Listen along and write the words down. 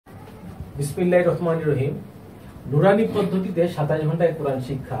বিসমিল্লাহির রহমানির রহিম। নুরানি পদ্ধতিতে 27 ঘন্টায় কোরআন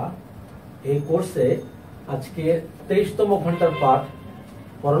শিক্ষা, এই কোর্সে আজকে 23তম ঘন্টার পাঠ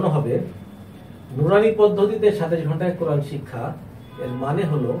পড়ানো হবে। নুরানি পদ্ধতিতে 27 ঘন্টায় কোরআন শিক্ষা এর মানে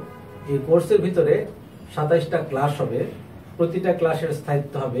হলো এই কোর্সের ভিতরে 27টা ক্লাস হবে, প্রতিটা ক্লাসের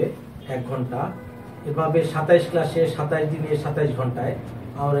স্থায়িত্ব হবে 1 ঘন্টা। এভাবে 27 ক্লাসে 27 দিনে 27 ঘন্টায়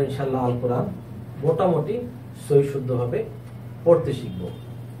আমরা ইনশাআল্লাহ আল কোরআন মোটামুটি সহি শুদ্ধভাবে পড়তে শিখব।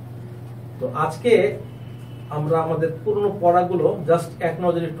 তো আজকে আমরা আমাদের পুরনো পড়াগুলো জাস্ট এক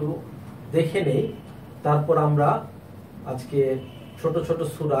নজরে একটু দেখে নেই, তারপর আমরা আজকে ছোট ছোট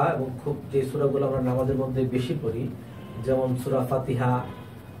সূরা এবং খুব যে সূরাগুলো আমরা নামাজের মধ্যে বেশি পড়ি, যেমন সূরা ফাতিহা,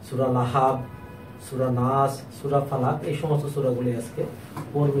 সূরা লাহাব, সূরা নাস, সূরা ফালাক, এই সমস্ত সূরাগুলো আজকে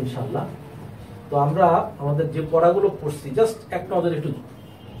পড়ব ইনশাআল্লাহ। তো আমরা আমাদের যে পড়াগুলো পড়ছি জাস্ট এক নজরে একটু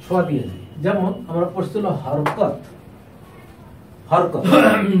ছোঁয়া দিয়ে দিই। যেমন আমরা পড়ছিল হরকত। হরকত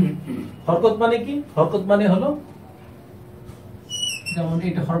হরকত মানে কি? হরকত মানে হলো, যেমন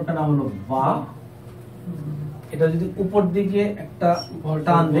এটা হরফটার নাম হলো বা, এটা যদি উপর দিকে একটা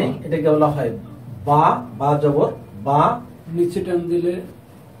টান দেয় এটাকে বলা হয় বা, বা জবর বা, নিচে টান দিলে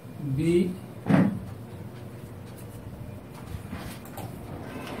বি,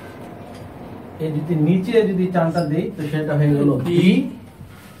 এই যদি নিচে যদি টানটা দেই তো সেটা হয়ে গেল বি,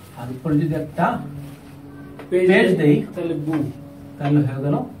 আর উপরে যদি একটা পেজ দেই তাহলে বু, তাহলে হয়ে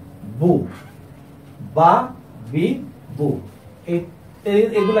গেল বু। বা, বি, বু,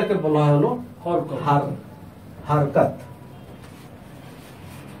 এগুলাকে বলা হলো হারকাত।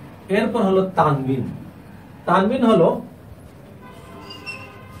 এরপর হলো তানবিন। তানবিন হলো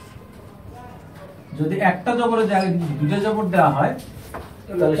যদি একটা জবরের জায়গায় দুটো জবর দেওয়া হয়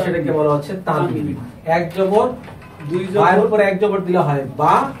তাহলে সেটাকে বলা হচ্ছে তানবিন। এক জবর, দুই জবর উপরে এক জবর দিলে হয়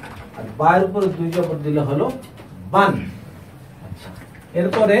বা, আর বায়ের উপরে দুই জবর দিলে হলো বান।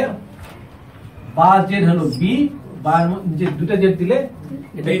 এরপরে বা জের হলো বি, বা যে দুটো জের দিলে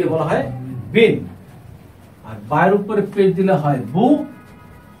এটাকে বলা হয় বিন, আর বায়ের উপরে পেজ দিলে হয় বু,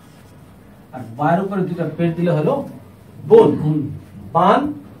 আর বায়ের উপরে দুটো পেজ দিলে হলো বুন। বান,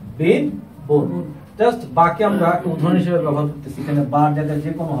 বিন, বুন। জাস্ট বাকি আমরা একটা উদাহরণ হিসেবে ব্যবহার করতেছি, এখানে বার জায়গায়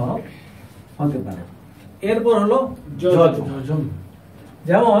যে কোনো হরফ হতে পারে। এরপর হলো যজম।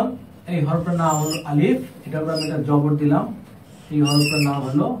 যেমন এই হরফটার নাম হলো আলিফ, এটা আমরা একটা জবর দিলাম, এই হরফটার নাম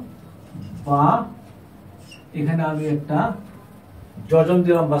হলো বা, এখানে আমি একটা যজম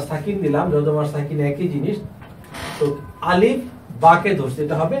দিলাম বা সাকিন দিলাম, যজম আর সাকিন একই জিনিস। তো আলিফ বাকে ধরছে,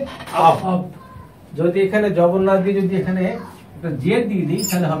 এটা হবে আব। যদি এখানে জবর না দিয়ে যদি এখানে একটা জের দিয়ে দিই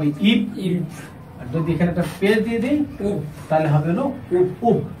তাহলে হবে ইব, আর যদি এখানে একটা পেজ দিয়ে দিই তাহলে হবে হলো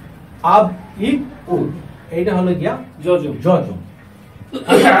উব। আব, ইব, উব, এইটা হলো গিয়া যজম। যজম।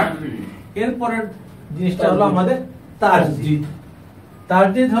 এরপরের জিনিসটা হলো আমাদের তাসদীদ।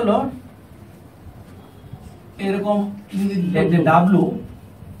 তাসদীদ হলো এরকম যে ডাব্লু,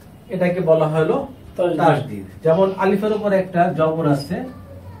 এটাকে বলা হলো তাসদীদ। যেমন আলিফের উপরে একটা জবর আছে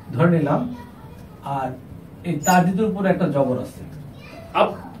ধরে নিলাম, আর এই তাসদীদের উপরে একটা জবর আছে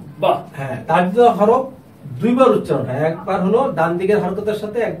আব্বা। হ্যাঁ, তাসদীদ হরফ দুইবার উচ্চারণ হয়, একবার হলো ডান দিকের হরকতের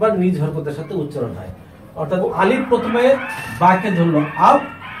সাথে, একবার নিজ হরকতের সাথে উচ্চারণ হয়। অর্থাৎ আলিফ প্রথমে বাকে ধরলো আব,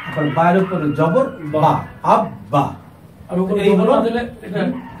 আর বায়ের উপরে জবর বা, আব বা। আর উপরে এই হলো দিলে এটা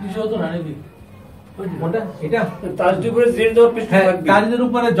কিছু হতো না নাকি? কোনটা? এটা তাসদীদের উপরে জের দেওয়ার পেশ থাকবে। তাসদীদের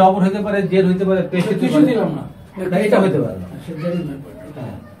উপরে জবর হতে পারে, জের হতে পারে, পেশ হতে কিছু পারে। দিলাম না, এটা হতে পারে না।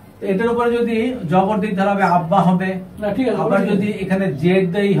 এটার উপরে যদি জবর দিই তাহলে হবে আব্বা হবে। না, ঠিক আছে। আবার যদি এখানে জের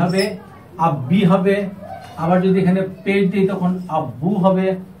দেই হবে আব্বি হবে। আবার যদি এখানে পেশ দেই তখন আব্বু হবে।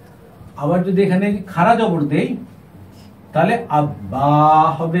 আবার যদি এখানে খাড়া জবর দেই তাহলে আব্বা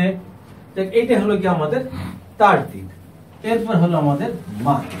হবে। এইটা হলো কি আমাদের তাসদীদ। এরপর হলো আমাদের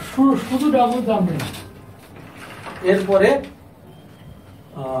মাদ। শুধু ডাবল দাম নেই।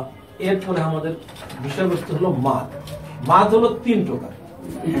 এরপরে আমাদের বিষয়বস্তু হলো মাদ। মাদ হলো 3 প্রকার,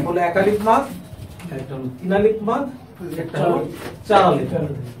 একটা হলো একালিফ মাদ, একটা হলো 3 আলিফ মাদ, একটা হলো 4 আলিফ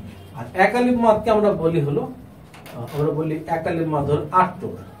মাদ। আর একালিফ মাদকে আমরা বলি একালিফ মাদ হলো 8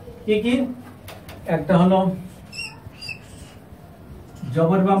 প্রকার। কি কি? একটা হলো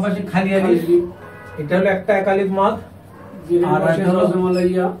জবর বাম পাশে খালি আলিফ, এটা হলো একটা একালিফ মাদ। আর একটা হলো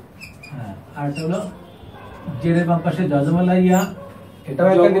জজমালাইয়া, হ্যাঁ, আর একটা হলো জেরের বাম পাশে জজমালাইয়া, এটাও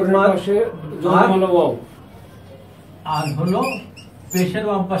একালিফ মাদ। আর হলো পেশের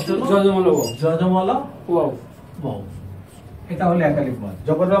বাম পাশে হলো জজমালা ওয়াও, এটা হলো একালিফ মাদ।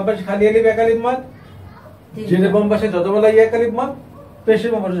 জবর বাম পাশে খালি আলিফ একালিফ মাদ, জেরের বাম পাশে জজমালাইয়া একালিফ মাদ, পেশের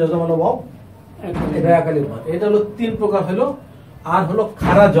বাম পাশে জজমালা ওয়াও, এটা একালিফ মাদ। এটা হলো 3 প্রকার হলো। আর হলো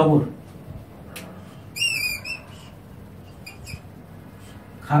খাড়া জবর।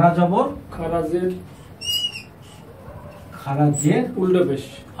 খাড়া জবর খারাজের খাড়া জের উল্টা পেশ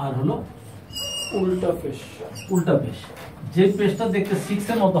আর হলো উল্টা পেশ উল্টা পেশ। যে পেশটা দেখতে 6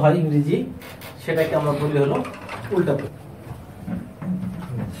 এর মতো হয় ইংরেজি, সেটাকে আমরা বলি হলো উল্টা পেশ।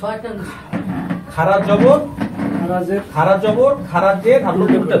 খাড়া জবর খারাজের খাড়া জের আর হলো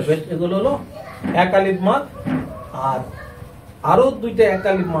উল্টা পেশ, এগুলো হলো এক আলিফ মাদ। আর আরো দুইটা এক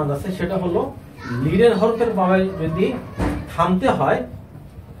আলিফ মাদ আছে, সেটা হলো লিনের হরফের বামে যদি থামতে হয়,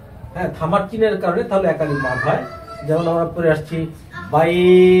 হ্যাঁ থামার চিহ্নের কারণে, তাহলে এক আলিফ মাদ হয়। যেমন আমরা পড়ে আসছি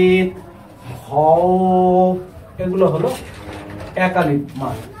বাইত, খওফ, এগুলো হলো এক আলিফ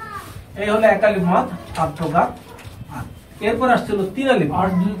মাদ। এই হলো এক আলিফ মাদ 8 প্রকার। আর এরপর আসছিল 3 আলিফ মাদ।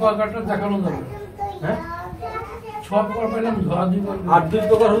 8-2 প্রকারটা দেখানো যাবে। হ্যাঁ 6 প্রকার পেলাম, 2 প্রকার। 8-2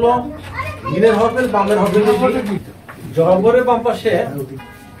 প্রকার হলো লিনের হরফের বামের হরফের যদি জবরের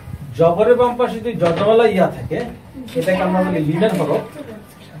বাম পাশে যদি যজমালা ইয়া থাকে, এটাকে আমরা বলি লিনের হরফ।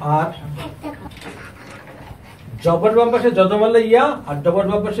 আর জবরের বাম পাশে যজমালা ইয়া আর জবরের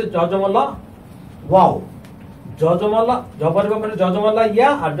বাম পাশে যজমালা ওয়াও। জবরের বাম পাশে যজমালা ইয়া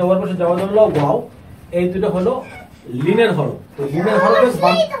আর জবরের পাশে যজমালা ওয়াও, এই দুটো হলো লিনের হরফ। তো লিনের হরফের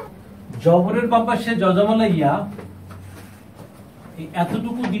জবরের বাম পাশে যজমালা ইয়া, এই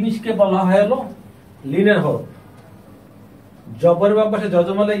এতটুকু জিনিসকে বলা হয় হলো লিনের হরফ। জবরের বাম পাশে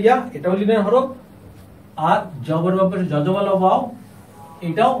যজমালা ইয়া, এটাও লিনের হরফ। আর জবরের বাম পাশে যজমালা ওয়াও,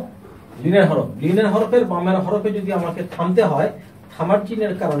 এটাও লিনের হরফ। লিনের হরফের বামের হরফে যদি আমাকে থামতে হয় থামার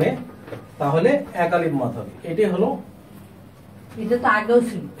চিহ্নের কারণে, তাহলে এক আলিফ মাদ হবে। এটাই হলো, এটা তো আগেও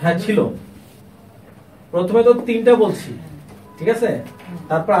ছিল। হ্যাঁ ছিল। প্রথমে তো 3টা বলছি, ঠিক আছে,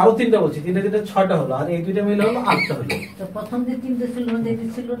 তারপর আরো 3টা বলছি, 3টা 6টা হলো, আর এই দুইটা মিলে হলো 8টা হলো। তো প্রথম যে 3টে ছিল না, এটা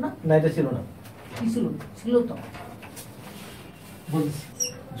ছিল না? না, এটা ছিল না। কি ছিল? ছিল তো। বলছি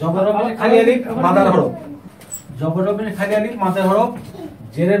জবরের পাশে খালি আলিফ মাদার হরফ, জবরের পাশে খালি আলিফ মাদার হরফ,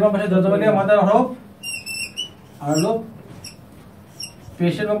 জেরের বাম পাশে যজমালা ইয়া মাদার হরফ, আর হলো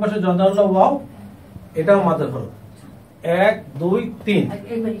পেশের বাম পাশে যজমালা ওয়াও, এটাও মাদার হরফ। 1 2 3। আর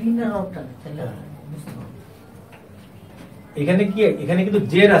এবার লিনের রবটা তাহলে বুঝতে হবে। এখানে কি, এখানে কিন্তু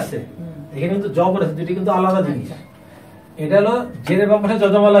জের আছে, এখানে কিন্তু জবর আছে, দুটি কিন্তু আলাদা জিনিস। এটা হলো জেরের বাম পাশে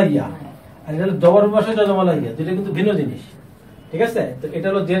যজমালা ইয়া, আর এটা হলো জবরের বাম পাশে যজমালা ইয়া, দুটো কিন্তু ভিন্ন জিনিস, ঠিক আছে। তো এটা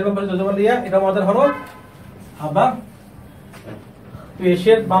হলো জেরের বাম পাশে যজমালা ইয়া, এটা মাদার হরফ। আবার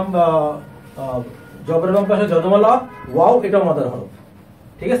পেশের বাম জবরের বাম পাশে যজমালা ওয়াও, এটাও মাদার হরফ,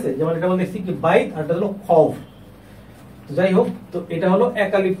 ঠিক আছে। যেমন এটা বলতে কি বাইত, আর এটা হলো খওফ। তো যাই হোক, তো এটা হলো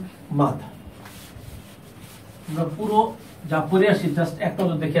এক আলিফ মাদ। আমরা পুরো যা পড়ে আসি জাস্ট একটা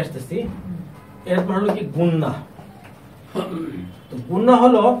দেখে আসতেছি। এরপর হলো কি গুন্না। তো গুন্না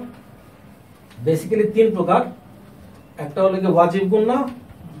হলো বেসিক্যালি 3 প্রকার। একটা হলো কি ওয়াজিব গুন্না,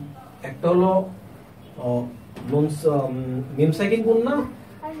 একটা হলো মিম সাকিন গুন্না,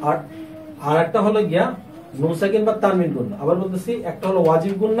 আর একটা হলো গিয়া নুন সাকিন বা তানবিন গুন্না। আবার বলতেছি, একটা হলো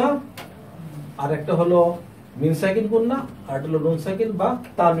ওয়াজিব গুন্না, আর একটা হলো মিম সাকিন গুন্না, আর একটা হলো নুন সাকিন বা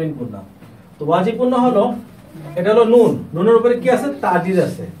তানবিন গুন্না। তো ওয়াজিব গুন্না হলো, এটা হলো নুন, নুনের উপরে কি আছে, তাজিদ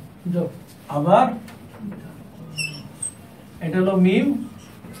আছে। আবার এটা হলো মিম,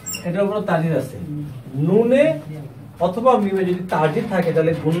 এটার উপরে তাজিদ আছে। নুনে অথবা মিমে যদি তাজিদ থাকে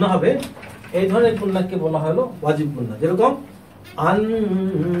তাহলে গুন্না হবে। এই ধরনের গুন্নাকে বলা হলো ওয়াজিব গুন্না। যেরকম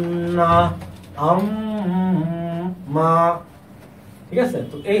আন্না, আম্মা, ঠিক আছে।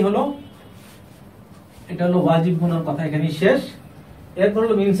 তো এই হলো, এটা হলো ওয়াজিব গুন্নার কথা, এখানে শেষ। এরপর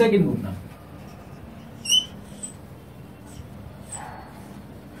হলো মিম সাকিন গুন্না।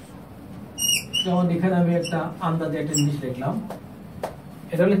 যেমন এখানে আমি একটা আন্দাজে একটা জিনিস দেখলাম,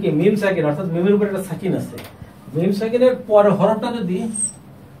 এটা হলো কি মিম সাকিন, অর্থাৎ মিমের উপর একটা সাকিন আছে। মিম সাকিনের পরে হরফটা যদি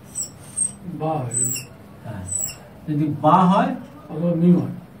বা যদি বা হয় অথবা মিম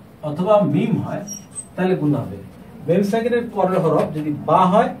হয়, অথবা মিম হয়, তাহলে গুণা হবে। মিম সাকিনের পরের হরফ যদি বা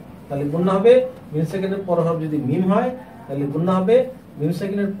হয় তাহলে গুণা হবে। মিম সাকিনের পরের হরফ যদি মিম হয় তাহলে গুণা হবে। মিম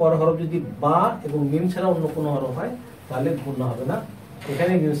সাকিনের পরের হরফ যদি বা এবং মিম ছাড়া অন্য কোনো হরফ হয় তাহলে গুণা হবে না।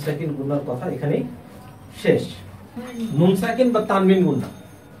 এখানে মিম সাকিন গুণার কথা এখানেই শেষ। নুন সাকিন বা তানবিন গুণা,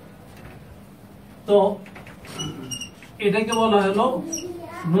 তো এটাকে বলা হলো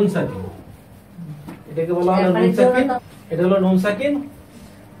নুন সাকিন। এটাকে বলা হলো নুন সাকিন, এটা হলো নুন সাকিন।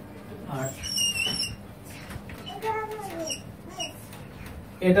 আর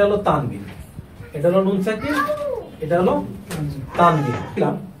এটা হলো তানবিন। এটা হলো নুন সাকিন, এটা হলো তানবিন।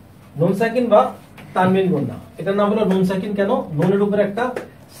 নুন সাকিন বা তানবিন গুণা, এটার নাম হলো নুন সাকিন। কেন? নুনের উপরে একটা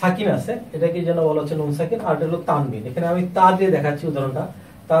সাকিন আছে, এটাকে যেন বলা হচ্ছে নুন সাকিন। আর এটা হলো তানবিন। এখানে আমি তা দিয়ে দেখাচ্ছি উদাহরণটা,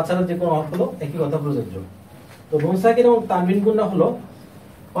 তাছাড়া যে কোনো হরফ হলো একই কথা প্রযোজ্য। তো নুন সাকিন এবং তানবিন গুণা হলো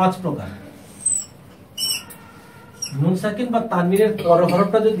 5 প্রকার। নুন সাকিন বা তানবিনের পরের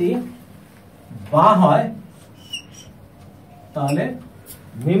হরফটা যদি বা হয় তাহলে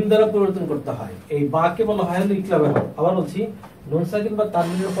মিম দ্বারা পরিবর্তন করতে হয়। এই বা কে বলা হয় হলো ইকলাবের হরফ। আবার বলছি, নুন সাকিন বা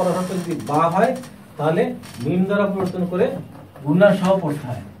তানবিনের পরের হরফটা যদি বা হয় তাহলে মিম দ্বারা পরিবর্তন করে গুণা সহ পড়তে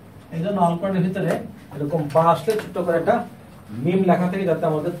হয়। এই জন্য আল কোরআনের ভিতরে এরকম বা আসলে ছোট্ট করে একটা মিম লেখা থাকে, যাতে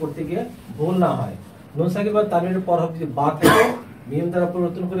আমাদের পড়তে গিয়ে ভুল না হয়। নুন সাকিন বা তানবিনের পর হরফ যদি বা থেকে মিম দ্বারা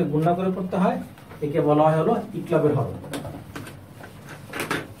পরিবর্তন করে গুণা করে পড়তে হয়, একে বলা হয় হলো ইকলাবের হরফ।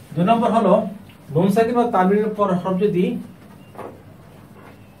 2 নম্বর হলো নুন সাকিন বা তানবিনের পর হরফ যদি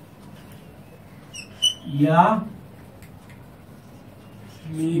ইয়া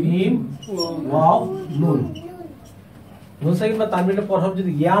মিম ওয়াও নুন, নুন সাকিন বা তানবিনের পর হরফ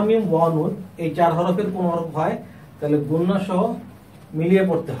যদি ইয়া মিম ওয়াও নুন এই 4 হরফের কোন হরফ হয় তাহলে গুণনা সহ মিলিয়ে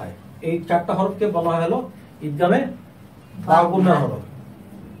পড়তে হয়। এই 4টা হরফকে বলা হয় হলো ইদগামে বা গুণনা হরফ।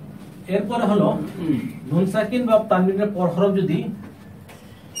 এরপরে হলো নুন সাকিন বা তানবিনের পর হরফ যদি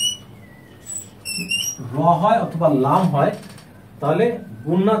র হয় অথবা লাম হয় তাহলে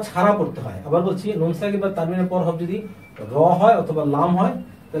গুণনা ছাড়া পড়তে হয়। আবার বলছি, নুন সাকিন বা তানবিনের পর হরফ যদি র হয় অথবা লাম হয়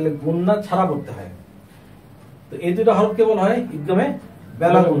তাহলে গুণনা ছাড়া পড়তে হয়। তো এই দুটো হরফকে বলা হয় ইদগামে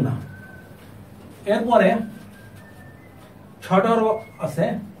বেলা গুণনা। এরপরে 6টা হরফ আছে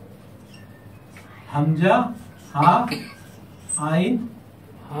হামজা, হা, আইন,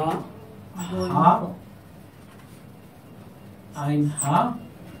 হা হা, আইন, হা,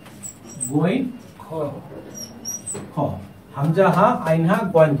 গোইন, খ খ। হামজা, হা, আইন, হা,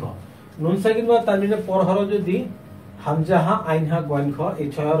 গোইন, খ। নুন সাকিন বা তানবিনের পর হরফ যদি হামজা, হা, আইন, হা, গোইন, খ এই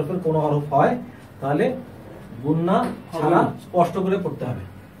 6 হরফের কোন হরফ হয় তাহলে গুণনা ছাড়া স্পষ্ট করে পড়তে হবে।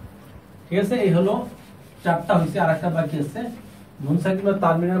 ঠিক আছে, এই হলো 4টা হইছে, আর একটা বাকি আছে। নুন সাকিন বা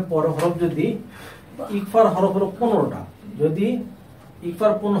তানবিনের পর হরফ যদি ইকফার হরফ হলো 15টা, যদি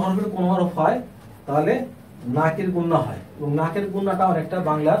ইকফার 15 হরফের কোন হরফ হয় তাহলে নাকের গুণনা হয়, এবং নাকের গুণনাটা অনেকটা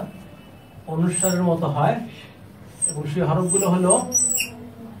বাংলার অনুসারের মতো হয়, এবং সেই হরফগুলো হলো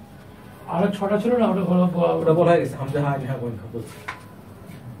আর 6টা ছিল না, ওটা ওটা বলা হয়ে গেছে, হামজা, হা, আইন, হা, গোইন, খ বলছি।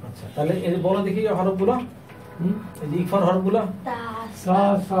 আচ্ছা, তাহলে এই যে বলো দেখি এই হরফগুলো, এই যে ইকফার হরফগুলো সা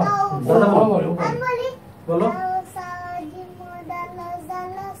সা দাদা বলো। বলো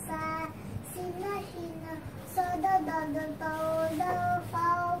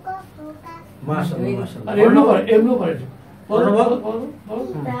মাশাআল্লাহ, মাশাআল্লাহ। আর এমনো পারে, এমনো পারে। বলো বলো, বলো। বলো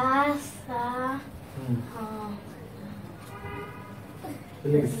বলো।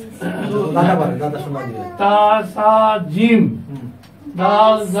 দাদা পারে, দাদা শোনা দিবে। তা সা জিম,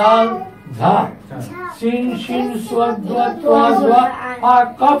 দাল জাল ঝা, সিন শিন সোয়াদ দোয়া তোয়া দোয়া আ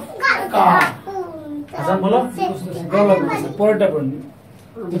কফ কা। হাসান বলো। পরেরটা পড়ুন।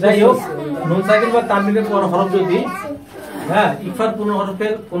 যাই হোক, নুন সাকিন বা তানবিনের পর হরফ যদি ইকফার 15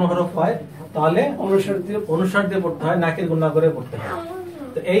 হরফের কোন হরফ হয় তাহলে অনুসার দিয়ে পড়তে হয়, নাকের গুণনা করে পড়তে হয়।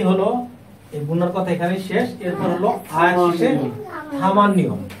 তো এই হলো এই গুণনার কথা এখানে শেষ। এরপর হলো আয়াত শেষে থামার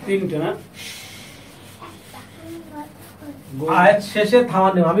নিয়ম। 3টা না? আয়াত শেষে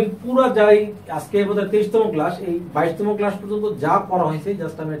থামার নিয়ম আমি পুরো যাই, আজকে বোধহয় 23তম ক্লাস, এই 22তম ক্লাস পর্যন্ত যা পড়া হয়েছে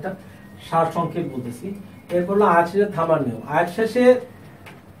জাস্ট আমি এটা সার সংক্ষেপ বলতেছি। এরপর হলো আয়াত শেষে থামার নিয়ম। আয়াত শেষে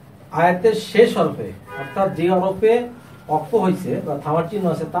আয়াতের শেষ হরফে, অর্থাৎ যে হরফে অক্ষ হয়েছে বা থামার চিহ্ন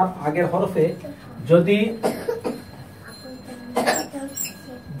আছে তার আগের হরফে যদি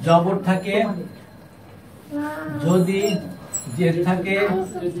জবর থাকে, যদি জের থাকে,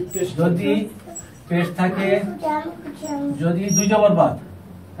 যদি পেশ থাকে, যদি 2 জবর বাদ,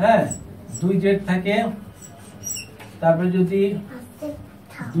 2 জের থাকে, তারপরে যদি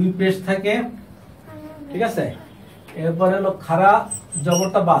 2 পেশ থাকে, ঠিক আছে। এরপরে হলো খাড়া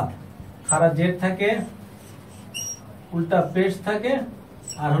জবরটা বাদ, খাড়া জের থাকে, উল্টা পেশ থাকে,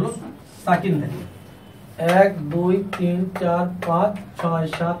 আর হলো সাকিন থাকে। 1 2 3 4 5 6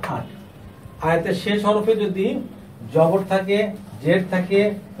 7 8। আয়াতের শেষ হরফে যদি জবর থাকে, জের থাকে,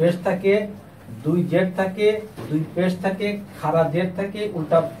 পেশ থাকে, 2 জের থাকে, 2 পেশ থাকে, খাড়া জের থাকে,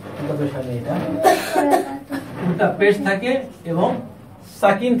 উল্টা পেশ হয় না, এটা উল্টা পেশ থাকে এবং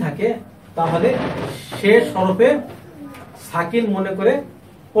সাকিন থাকে, তাহলে শেষ হরফে সাকিন মনে করে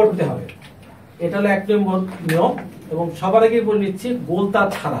পড়তে হবে। এটা হলো 1 নম্বর নিয়ম। এবং সবার আগে বলে নিচ্ছি, গোলতা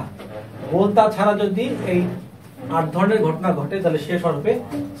ছাড়া, গোলতা ছাড়া যদি এই 8 ধরনের ঘটনা ঘটে তাহলে শেষ হরফে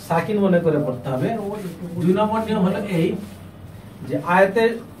সাকিন মনে করে পড়তে হবে। 2 নম্বর নিয়ম হলো এই যে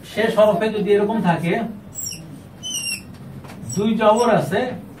আয়াতের শেষ হরফে যদি এরকম থাকে 2 জবর আছে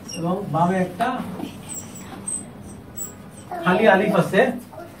এবং বামে একটা খালি আলিফ আছে,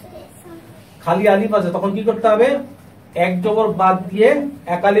 খালি আলিফ আছে, তখন কি করতে হবে? 1 জবর বাদ দিয়ে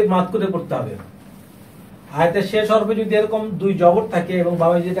 1 আলিফ মাদ করে পড়তে হবে। আয়াতের শেষ হরফে যদি এরকম 2 জবর থাকে এবং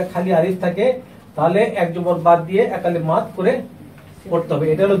বামে যেটা খালি আলিফ থাকে তাহলে এক জবর বাদ দিয়ে একালিফ মাদ করে পড়তে হবে।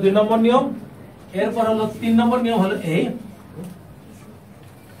 এটা হলো 2 নম্বর নিয়ম। এরপর হলো 3 নম্বর নিয়ম হলো এই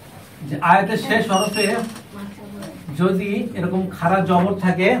যে আয়াতের শেষ হরফে যদি এরকম খাড়া জবর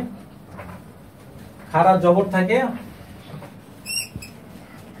থাকে,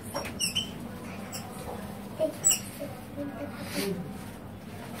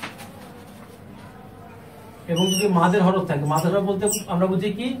 এবং যদি মাদের হরফ থাকে, মাদের হরফ বলতে আমরা বুঝি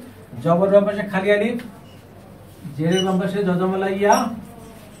কি, জবরের বাম পাশে খালি আলিফ, জেরের বাম পাশে জজমালা ইয়া,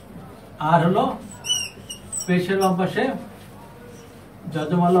 আর হলো পেশের বাম পাশে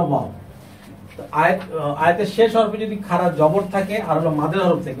জজমালা ওয়াও। আয়াতের শেষ হরফে যদি খাড়া জবর থাকে আর হলো মাদের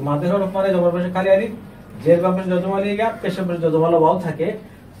হরফ থাকে, মাদের হরফ মানে জবরের পাশে খালি আলিফ, জের বাম পাশে জজমালা ইয়া, পেশের পাশে জজমালা ওয়াও থাকে,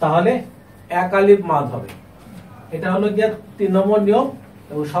 তাহলে এক আলিফ মাদ হবে। এটা হলো গিয়ে 3 নম্বর নিয়ম।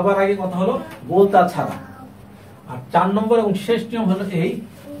 এবং সবার আগে কথা হলো গোলতা ছাড়া। আর 4 নম্বর এবং শেষ নিয়ম হলো এই,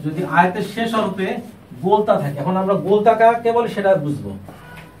 যদি আয়াতের শেষ হরফে গোলতা থাকে। এখন আমরা গোলতা কাকে বলে সেটা বুঝবো।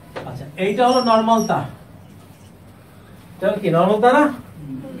 আচ্ছা, এইটা হলো নরমাল তা, এটা কি নরমাল তা না?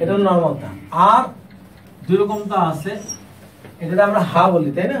 এটা হলো নরমাল তা। আর 2 রকম তা আছে, এটা আমরা হা বলি,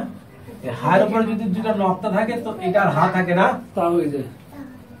 তাই না? এই হার উপরে যদি 2টা নক্তা থাকে তো এটা আর হা থাকে না, তা হয়ে যায়,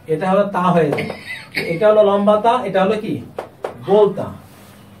 এটা হলো তা হয়ে যায়। এটা হলো লম্বা তা, এটা হলো কি গোলতা।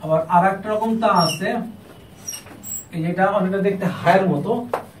 আবার আরেকটা রকম তা আছে, এই যেটা অনেকটা দেখতে হায়ের মতো,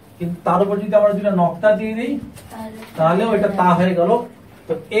 কিন্তু তার উপর যদি আমরা 2টা নক্তা দিয়ে দিই তাহলে ওইটা তা হয়ে গেল।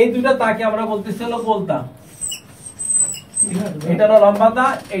 তো এই 2টা তাকে আমরা বলতেছি হলো গোলতা। এটা হলো লম্বা তা,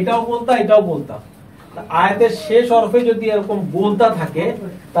 এটাও গোলতা, এটাও গোলতা। আয়াতের শেষ হরফে যদি এরকম গোলতা থাকে,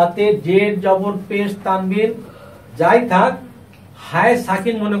 তাতে জের জবর পেশ তানবিন যাই থাক হায়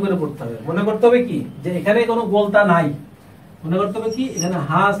সাকিন মনে করে পড়তে হবে। মনে করতে হবে কি যে এখানে কোনো গোলতা নাই, মনে করতে হবে কি এখানে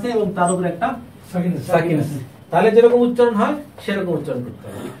হা আছে এবং তার উপরে একটা সাকিন আছে। তাহলে যেরকম উচ্চারণ হয় সেরকম উচ্চারণ করতে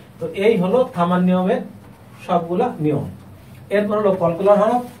হবে। তো এই হলো থামার নিয়মের সবগুলা নিয়ম। এরপর হলো কলকলার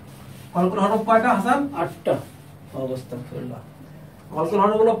হরফ। কলকলার হরফ কয়টা হাসান? 8টা। অবস্থা কলকলার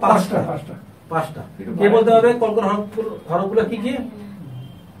হরফ গুলো 5টা। কে বলতে হবে কলকলার হরফগুলো কি কি?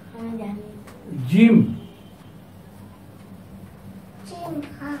 জিম,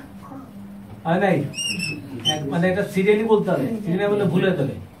 নাই মানে এটা সিরিয়ালি বলতে হবে, সিরিয়ালি বলে ভুলে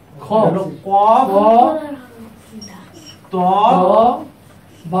যাবে। খ, কফ, ত,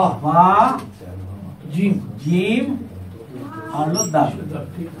 বা, জিম, জিম আর হলো দাল।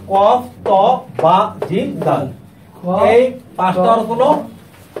 কফ, ত, বা, জিম, দাল। এই 5টা হরফ হলো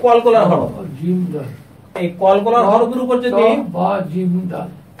কলকলার হরফ। জিম, দাল। এই কলকলার হরফের উপর যদি বা, জিম, দাল,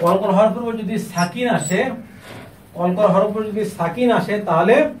 কলকলার হরফের উপর যদি সাকিন আসে, কলকলার হরফের উপর যদি সাকিন আসে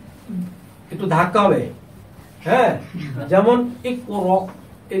তাহলে একটু ধাক্কা হবে। হ্যাঁ, যেমন ইকর,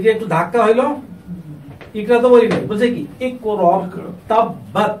 এই যে একটু ধাক্কা হইলো, ইকরা তো বলি নাই, বলছে কি ইকর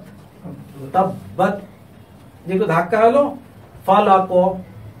তাব্বাত, তাব্বাত যে একটু ধাক্কা হলো। ফালাক,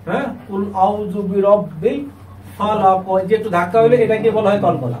 হ্যাঁ, কুল আউযু বিরাব্বিল ফালাক, যে একটু ধাক্কা হইলো এটাকে বলা হয়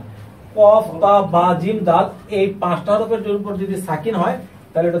কলকলা। কফ, তা, বা, জিম, দাল, এই 5টা হরফের উপর যদি সাকিন হয়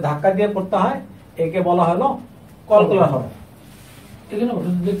তাহলে একটু ধাক্কা দিয়ে পড়তে হয়, একে বলা হলো কলকলার হরফ। এখানে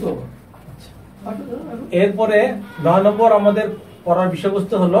দেখতে পাবো। এরপরে 9 নম্বর আমাদের পড়ার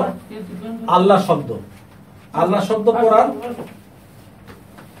বিষয়বস্তু হলো আল্লাহ শব্দ। আল্লাহ শব্দ পড়ার,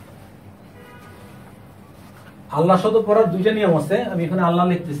 আল্লাহ শব্দ পড়ার 2টা নিয়ম আছে। আমি এখানে আল্লাহ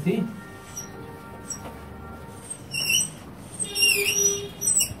লিখতেছি।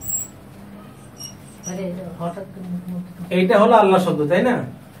 এইটা হলো আল্লাহ শব্দ, তাই না?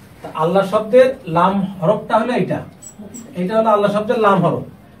 আল্লাহ শব্দের লাম হরফটা হলো এইটা, এইটা হলো আল্লাহ শব্দের লাম হরফ।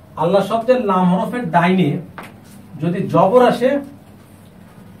 আল্লাহ শব্দের লাম হরফের ডাইনে যদি জবর আসে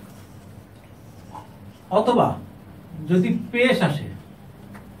অথবা যদি পেশ আসে,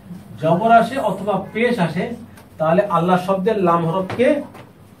 জবর আসে অথবা পেশ আসে, তাহলে আল্লাহ শব্দের লাম হরফকে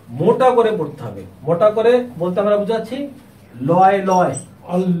মোটা করে পড়তে হবে। মোটা করে বলতে আমরা বুঝাচ্ছি লয় লয়,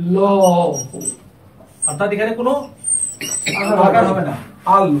 আল্লাহ, অর্থাৎ এখানে কোনো আকার হবে না।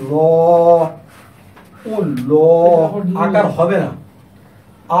 আল্লাহ, উল্লাহ, আকার হবে না।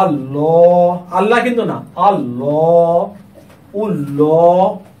 আল্লাহ, আল্লাহ কিন্তু না, আল্লাহ, উল্লাহ।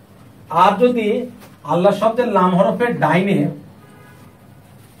 আর যদি আল্লাহ শব্দের লাম হরফের ডাইনে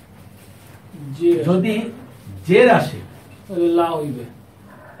যদি জের আসে, লা হইবে।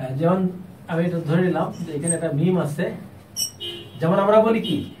 যেমন আমি এটা ধরে নিলাম যে এখানে একটা মিম আছে, যেমন আমরা বলি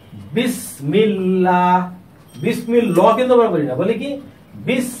কি বিসমিল্লাহ, বিসমিল্লাহ কিন্তু আমরা বলি না, বলি কি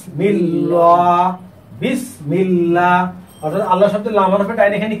বিসমিল্লাহ, বিসমিল্লাহ। অর্থাৎ আল্লাহ শব্দের লাম হরফের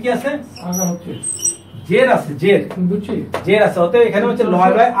ডাইনে এখানে কি আছে? আকার হচ্ছে, জের আছে, জের, বুঝছি, জের আছে। অতএব এখানে হচ্ছে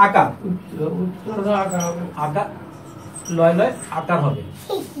লয় লয় আকার, আকার হবে, আকার লয় লয় আকার হবে।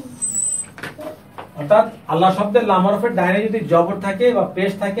 অর্থাৎ আল্লাহ শব্দের লাম হরফের ডাইনে যদি জবর থাকে বা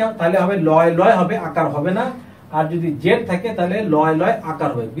পেশ থাকে তাহলে হবে লয় লয় হবে, আকার হবে না। আর যদি জের থাকে তাহলে লয় লয় আকার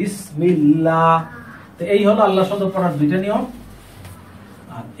হবে। বিসমিল্লাহ। তো এই হলো আল্লাহ শব্দ পড়ার দুইটা নিয়ম।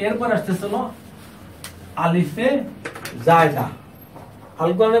 আর এরপর আসতেছিল আলিফে জায়দা।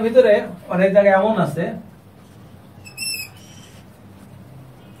 আল কোরআনের ভিতরে অনেক জায়গায় এমন আছে,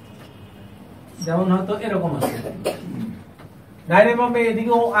 যেমন হয়তো এরকম আছে, ডাইনে বামে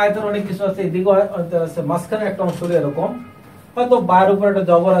এদিকেও আয়াতের অনেক কিছু আছে, এদিকেও আছে, মাঝখানে একটা অংশ এরকম হয়তো বায়ের উপরে একটা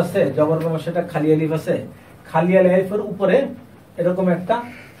জবর আছে, জবর বামে সেটা খালি আলিফ আছে, খালি আলিফের উপরে এরকম একটা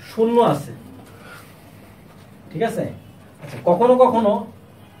শূন্য আছে, ঠিক আছে। আচ্ছা, কখনো কখনো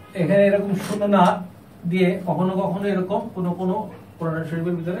এখানে এরকম শূন্য না দিয়ে কখনো কখনো এরকম কোন কোরআন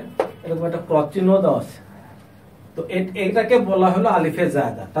শরীফের ভিতরে এরকম একটা ক্রস চিহ্ন দেওয়া আছে। তো এটাকে বলা হলো আলিফে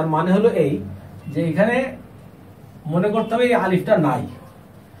জায়দা। তার মানে হলো এই যে এখানে মনে করতে হবে এই আলিফটা নাই।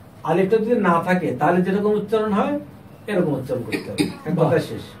 আলিফটা যদি না থাকে তাহলে যেরকম উচ্চারণ হয় এরকম উচ্চারণ করতে হবে, কথা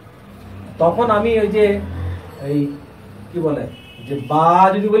শেষ। তখন আমি ওই যে এই কি বলে যে বা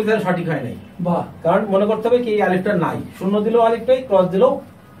যদি বলি তাহলে সঠিক হয় নাই, বা, কারণ মনে করতে হবে কি এই আলিফটা নাই, শূন্য দিলেও আলিফটাই, ক্রস দিলেও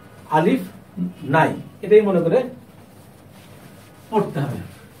আলিফ নাই, এটাই মনে করে পড়তে হবে।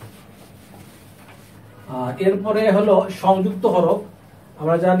 এরপরে হলো সংযুক্ত হরফ।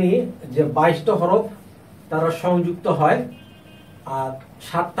 আমরা জানি যে 22টা হরফ তারা সংযুক্ত হয়, আর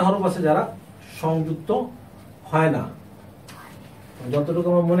 7টা হরফ আছে যারা সংযুক্ত হয় না। যতটুকু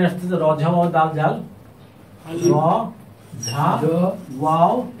আমার মনে আসতেছে র ঝা ওয়াও দাল জাল, র ঝা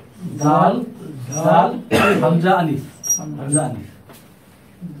ওয়াও দাল জাল হামজা আলিফ, হামজা আলিফ,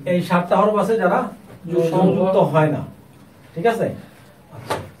 এই 7টা হরফ আছে যারা সংযুক্ত হয় না, ঠিক আছে।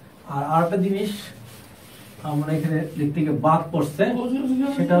 আচ্ছা, আর আরেকটা জিনিস আমরা এখানে দিক থেকে বাদ পড়ছে,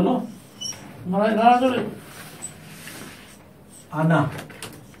 সেটা হলো আনা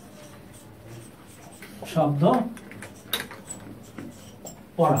শব্দ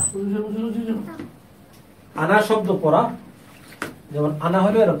পড়া। আনা শব্দ পড়া, যেমন আনা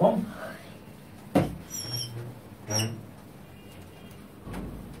হলো এরকম,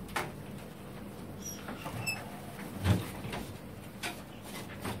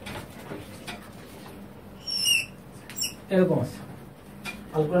 এরকম আছে।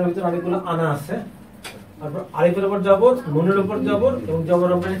 আল কোরআনের ভিতরে অনেকগুলো আনা আছে, তারপর আলিফের উপর জবর, নুনের উপর জবর এবং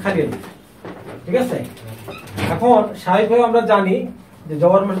জবরের উপরে খালি আলিফ, ঠিক আছে। এখন স্বাভাবিকভাবে আমরা জানি যে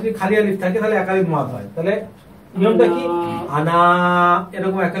জবর মাঝে যদি খালি আলিফ থাকে তাহলে একালিফ মাদ হয়, তাহলে নিয়মটা কি আনা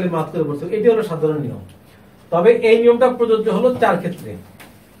এরকম একালিফ মাদ করে পড়তে হবে, এটি হলো সাধারণ নিয়ম। তবে এই নিয়মটা প্রযোজ্য হলো 4 ক্ষেত্রে।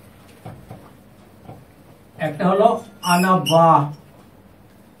 একটা হলো আনা বা,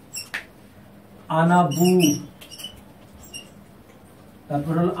 আনা বু,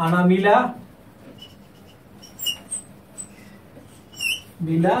 তারপর হলো আনা মিলা,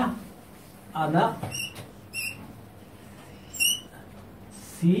 মিলা আনা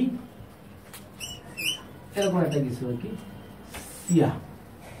সি, এরকম একটা কিছু আর কি, সিয়া।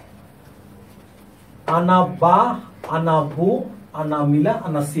 আনা বা, আনা বু, আনা মিলা,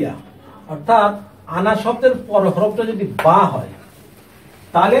 আনা সিয়া। অর্থাৎ আনা শব্দের পর হরফটা যদি বা হয়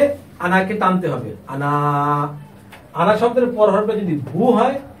তাহলে আনাকে টানতে হবে, আনা। আনা শব্দের পর হরফটা যদি বু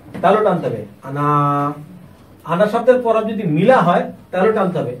হয় তাহলে টানতে হবে আনা। আনা শব্দের পর যদি মিলা হয় তাহলে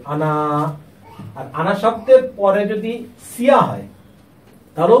টানতে হবে আনা। আর আনা শব্দের পরে যদি সিয়া হয়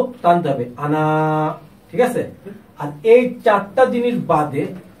তাহলেও টানতে হবে আনা, ঠিক আছে। আর এই 4টা জিনিস বাদে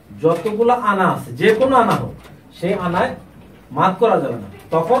যতগুলো আনা আছে, যে কোনো আনা হোক, সেই আনায় মাদ করা যাবে না।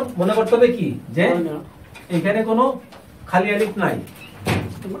 তখন মনে করতে হবে কি যে এখানে কোনো খালি আলিফ নাই,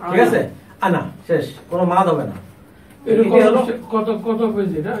 ঠিক আছে, আনা শেষ, কোনো মাদ হবে না। কত কত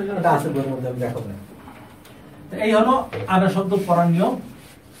পেজ এটা আছে বইয়ের মধ্যে, আমি দেখাবো। এই হলো আনা শব্দ পড়ার নিয়ম।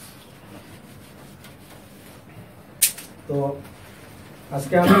 তো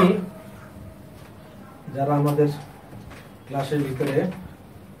আজকে আমি যারা আমাদের ক্লাসের ভিতরে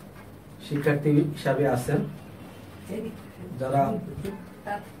শিক্ষার্থী হিসাবে আছেন,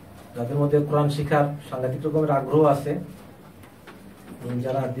 যাদের মধ্যে কোরআন শিক্ষার সাংঘাতিক রকমের আগ্রহ আছে এবং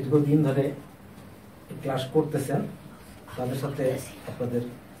যারা দীর্ঘদিন ধরে ক্লাস করতেছেন, তাদের সাথে আপনাদের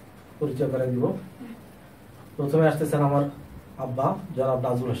পরিচয় করে দিব। প্রথমে আসতেছেন আমার আব্বা জনাব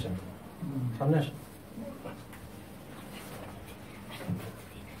নাজুল হোসেন, সামনে আসেন।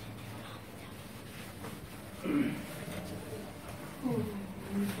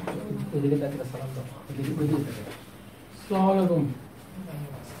 ওইদিকে তাকিয়ে সালাম দাও, ওইদিকে তাকিয়ে। আসসালামু আলাইকুম।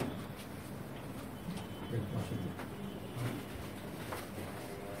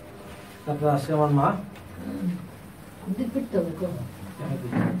 তারপর আসে আমার মা। ফিরতে হবে কোন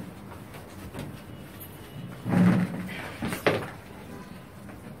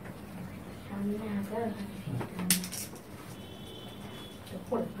সামনে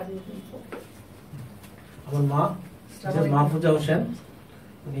আমার মা মাহফুজা হোসেন,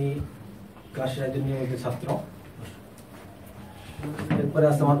 উনি ক্লাসের একজন নিয়মিত ছাত্র। এরপরে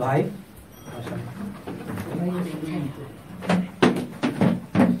আছে আমার ভাই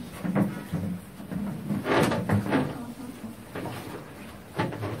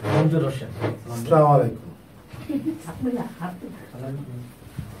মঞ্জুর হোসেন। আসসালামু আলাইকুম।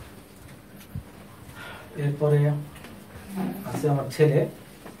 এরপরে আছে আমার ছেলে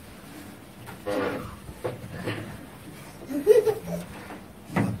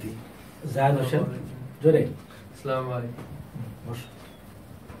জায়েদ হোসেন। জোরে আসসালামু আলাইকুম। বসো।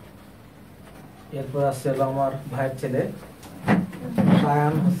 এরপর আছে হলো আমার ভাইয়ের ছেলে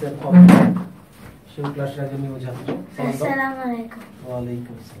শায়ান হোসেন অপু, শিশু ক্লাসের একজন নিয়মিত ছাত্র। আসসালামু আলাইকুম।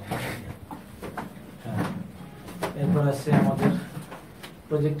 ওয়ালাইকুম আসসালাম। হ্যাঁ। এরপর আছে আমাদের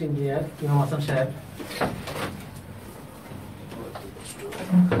প্রজেক্ট ইঞ্জিনিয়ার ইমাম হাসান সাহেব।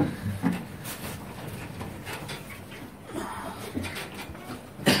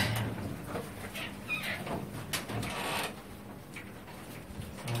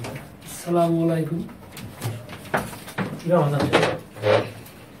 আসসালামু আলাইকুম। ইমাম হাসান সাহেব।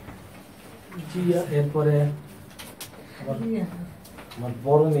 এরপরে আমার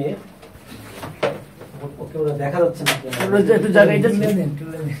বড় মেয়ে, ওকে ওরা দেখা যাচ্ছে না, একটু জায়গা এটা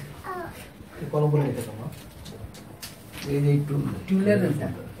কলম বলে লিখে তোমার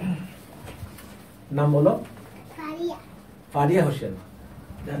নাম বলো। ফারিয়া। ফারিয়া হোসেন।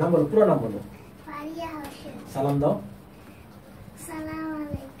 নাম বলো, পুরো নাম বলো। ফারিয়া হোসেন। সালাম দাও। আসসালামু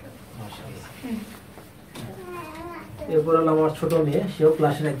আলাইকুম। এরপর হলো আমার ছোট মেয়ে, সেও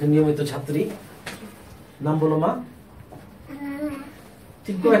ক্লাসের একজন নিয়মিত ছাত্রী। নাম বলো মা।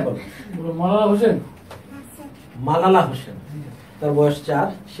 ঠিক করে বলো। মালা হোসেন। মালালা হোসেন, তার বয়স 4,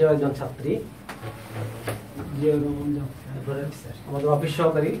 সেও একজন ছাত্রী। এরপরে আমাদের অফিস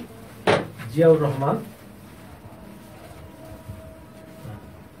সহকারী জিয়াউর রহমান।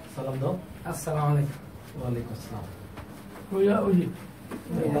 সালাম দাও। আসসালামু আলাইকুম। ওয়ালাইকুম আসসালাম।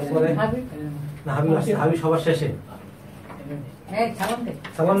 তারপরে না, হাবি সবার শেষে। হ্যাঁ সালাম দে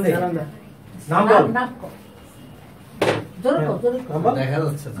সালাম দে। নাম বল। নাম কো জোরে কো জোরে কো নাম বল। দেখা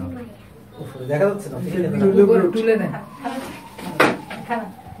যাচ্ছে না। উফ, দেখা যাচ্ছে না। তুলে নে। খানা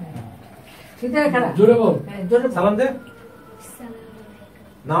সিধা খানা জোরে বল। হ্যাঁ জোরে বল। সালাম দে।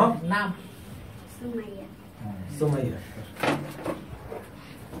 নাম নাম সুমাইয়া। সুমাইয়া।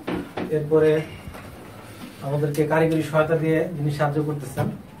 এরপরে আমাদেরকে কারিগরি সহায়তা দিয়ে যিনি সাহায্য করতেছেন,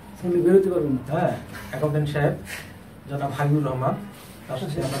 বেরোতে পারবেন। হ্যাঁ, অ্যাকাউন্টেন্ট সাহেব জনাব হাবিবুর রহমান, তার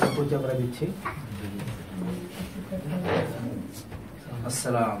সাথে আমরা পরিচয় করে দিচ্ছি।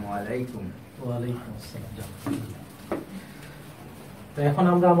 আসসালামু আলাইকুম। ওয়ালাইকুম আসসালাম। তো এখন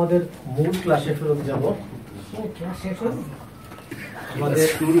আমরা আমাদের মূল ক্লাসে ফেরত যাব।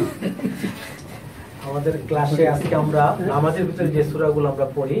 আমাদের ক্লাসে আজকে আমরা নামাজের ভিতরে যে সূরাগুলো আমরা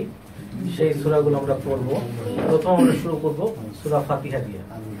পড়ি, সেই সূরাগুলো আমরা পড়ব। প্রথম আমরা শুরু করব সূরা ফাতিহা দিয়ে।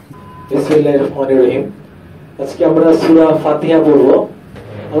 বিসমিল্লাহির রহমানির রহিম। আজকে আমরা সূরা ফাতিহা পড়ব।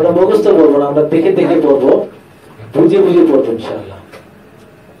 আমরা মুখস্থ পড়ব না, আমরা দেখে দেখে পড়ব, বুঝে বুঝে পড়ব ইনশাআল্লাহ।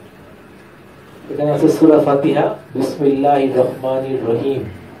 এখানে আছে সূরা ফাতিহা। বিসমিল্লাহির রহমানির রহিম।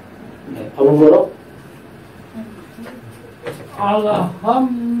 আবু বড়।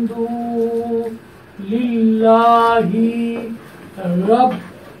 আলহামদুলিল্লাহি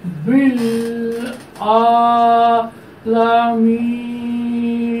রাব্বিল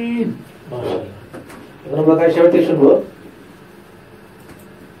আলামিন। মাশাআল্লাহ। এবার আমরা কায়সা থেকে শুনবো।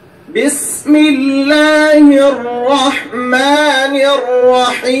 بسم الله الرحمن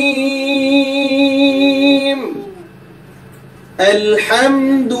الرحيم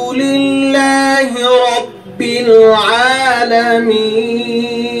الحمد لله رب العالمين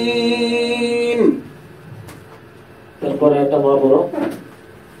তারপরে একটা মা বড়।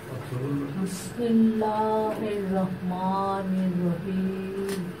 বিসমিল্লাহির রহমানির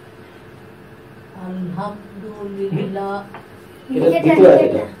রহিম আলহামদুলিল্লাহ এটা দ্বিতীয়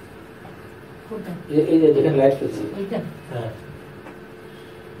আয়াত। কোনটা এই যে যেখানে লাইট ফেলছি। এইটা হ্যাঁ।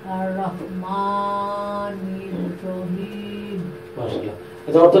 আর রহমানির রহিম মাশাআল্লাহ।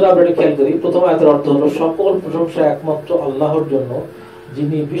 এটা অর্থটা আমরা একটু খেয়াল করি। প্রথম আয়াতের অর্থ হলো সকল প্রশংসা একমাত্র আল্লাহর জন্য,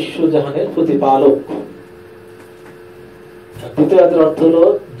 যিনি বিশ্বজাহানের প্রতিপালক। দ্বিতীয় আয়াতের অর্থ হলো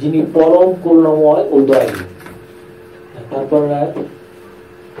যিনি পরম করুণাময় ও দয়ালু। তারপর আয়াত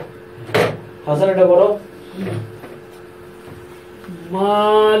হাসান, এটা বলো।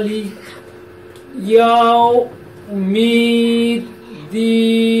 মালিক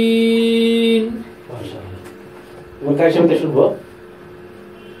ইয়াউমিদ্দিন। মাশাআল্লাহ। এবার কার সাথে শুনবো।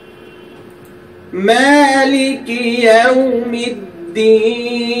 مالك يوم الدين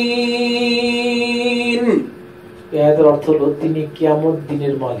الدين এই আয়াতের অর্থ হলো তিনি কিয়ামত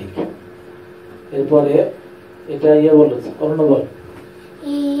দিনের মালিক। এরপরে এটা বলো অরণ্য বল।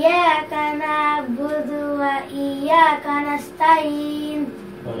 إياك نعبد وإياك نستعين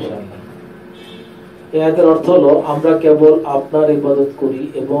মাশাআল্লাহ। এই আয়াতের অর্থ হলো আমরা কেবল আপনার ইবাদত করি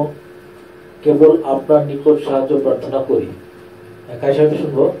এবং কেবল আপনার নিকট সাহায্য প্রার্থনা করি। একাই সাথে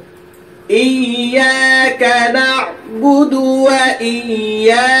শুনবো। إياك نعبد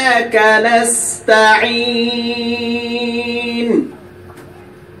وإياك نستعين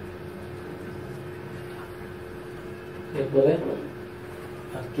এরপরে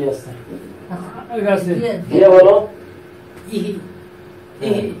আর কি আছে? আছে দিয়ে বলো।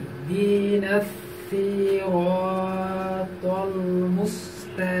 اهدنا الصراط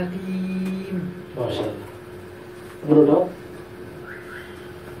المستقيم মাশাআল্লাহ। বলো।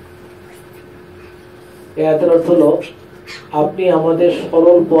 এই আয়াতের অর্থ হলো আপনি আমাদের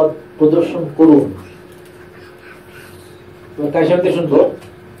সরল পথ প্রদর্শন করুন। কার সাথে শুনবো?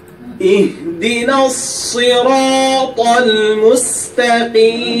 اهدنا الصراط المستقيم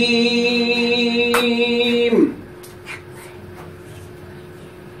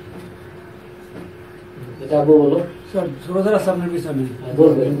এটা বলো। সুরদার সামনে পিছনে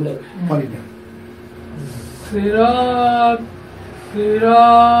বলবেন। পারি না।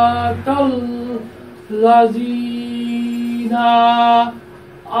 সিরাতাল লাযিনা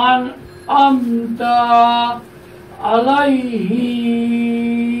আনআমতা আলাইহিম।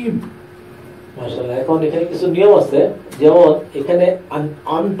 মাশাআল্লাহ। এখন এখানে কিছু নিয়ম আছে, যেমন এখানে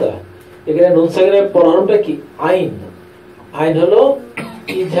আনতা, এখানে নুন সাকিনের পড়ানোটা কি আইন। আইন হলো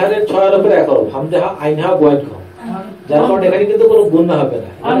ইজহারের 6 হরফের এক হরফ, হামজা আইন হা গোয়েন খ, যার কারণে এখানে কিন্তু কোনো গুণনা হবে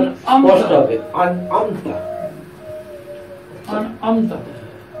না, স্পষ্ট হবে আমতা। আমতা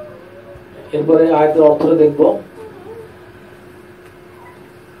এরপরে আয়াতের অর্থটা দেখবো।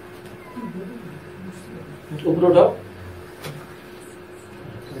 উপরে উঠাও।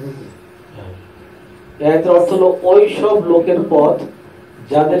 আয়াতের অর্থ হলো ওই সব লোকের পথ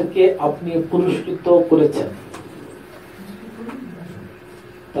যাদেরকে আপনি পুরস্কৃত করেছেন।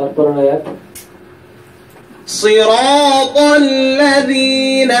 তারপর আয়াত صراط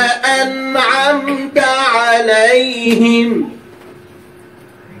الذين أنعمت عليهم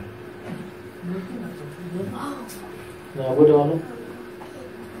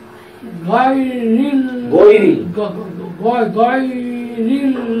গায়রিল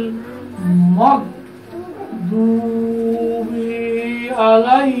মাগদুবি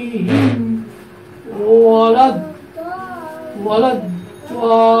আলাইহিম ওয়ালাদ-দালিন।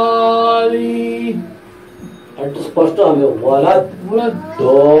 একটু স্পষ্ট হবে ওয়ালাদ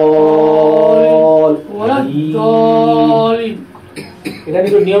ওয়ালাদ-দালিন। এখানে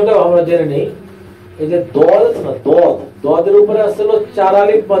একটু নিয়মটা আমরা জেনে নেই। এই যে দল আছে না, দদের উপরে আসছে হলো 4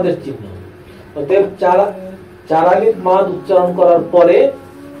 আলিফ মাদের চিহ্ন। অতএব 4 আলিফ মাদ উচ্চারণ করার পরে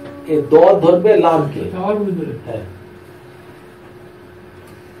এই দল ধরবে লামকে। হ্যাঁ,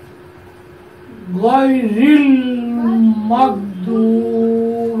 গায়রিল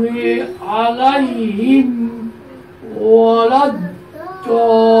মাগদুবি আলাইহিম ওয়ালাদ-দালিন।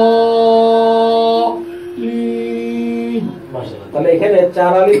 মাশাআল্লাহ। তাহলে এখানে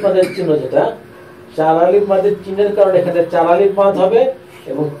 4 আলিফ মাদের চিহ্ন, যেটা 4 আলিফ মাদের চিহ্নের কারণে এখানে 4 আলিফ মাদ হবে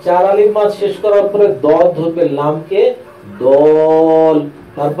এবং 4 আলিফ মাদ শেষ করার পরে দল ধরবে লামকে, দল।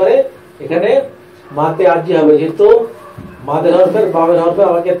 তারপরে এখানে মাতে আরজি হবে, যেহেতু মাদের হরফের বামের হরফে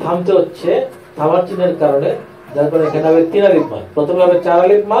আমাকে থামতে হচ্ছে থামার চিহ্নের কারণে, যার কারণে এখানে হবে 3 আলিফ মাদ। প্রথমে হবে 4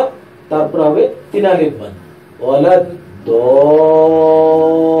 আলিফ মাদ, তারপর হবে 3 আলিফ মাদ। ওয়ালাদ-দালিন।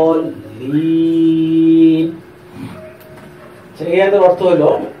 এই আয়াতের অর্থ হলো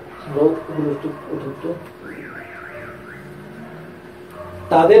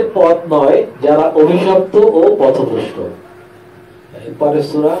তাদের পথ নয় যারা অভিশপ্ত ও পথভ্রষ্ট। এরপরে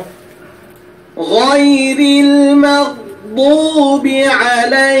সূরা غير المغضوب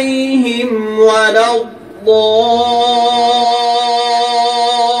عليهم ولا الضالين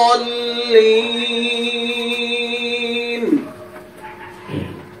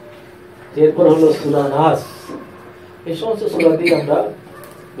এরপর হলো সূরা নাস। এই সমস্ত সূরা দিয়ে আমরা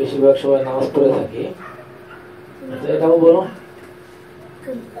বেশিরভাগ সময় নামাজ পড়ে থাকি। এটাও বলো।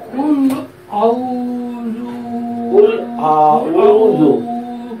 কুল আউযু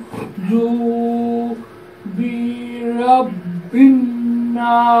বিরাব্বিন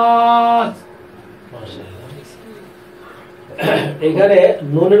নাস। এখানে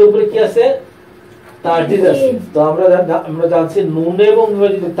নুনের উপরে কি আছে? তাজিদ আছে। তো আমরা জানছি নুনে এবং নুনে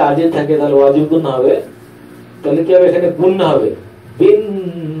যদি তাজিদ থাকে তাহলে ওয়াজিব গুণনা হবে। তাহলে কি হবে? এখানে গুণনা হবে বিন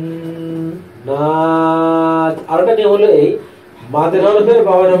নাস। আরেকটা নিয়ম হলো এই মাদের হরফের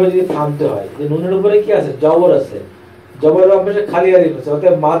বামের হরফে যদি থামতে হয়, যে নুনের উপরে কি আছে, জবর আছে, জবরের বাম পাশে খালি আলিফ আছে,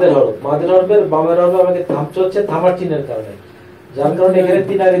 অর্থাৎ মাদের হরফের বামের হরফে আমাকে থামতে হচ্ছে থামার চিহ্নের কারণে, যার কারণে এখানে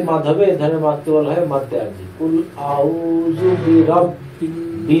 3 আলিফ মাদ হবে। এই ধরনের মাদকে বলা হয় মাদ্দে আরজি। কুল আউযু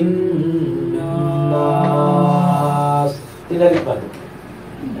বিরাব্বিন নাস, 3 আলিফ মাদ।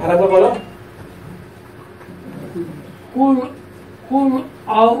 আরেকবার বলো, কুল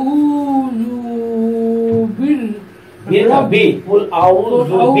আউযু বিল বি, কুল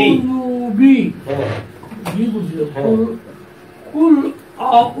আউযু বি, হ্যাঁ বি বুঝলো। হ্যাঁ। কুল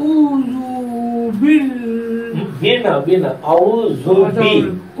আউযু বিল বি না আউযু বি,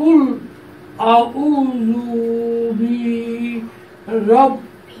 কুল আউযু বি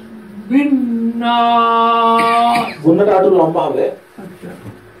রাব্বিন নাস। গুণটা একটু লম্বা হবে। আচ্ছা,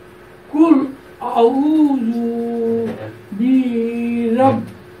 কুল আউযু বি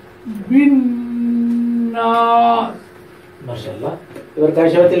রাব্বিন নাস। মাশাআল্লাহ। এবার কারি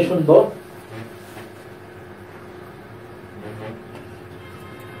সাহেব থেকে শুনবো।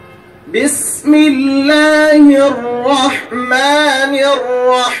 بسم الله الرحمن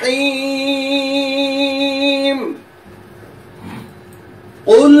الرحيم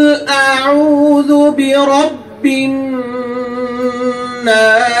قل أعوذ برب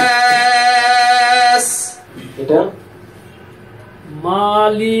الناس এটা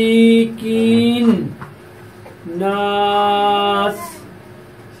মালিকিন নাস।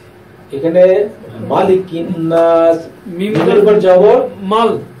 এখানে মালিকিন নাস, মিম মিমের উপর জবর,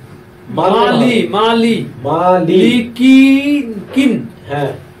 মাল মালি মালি মালিকিন, কিন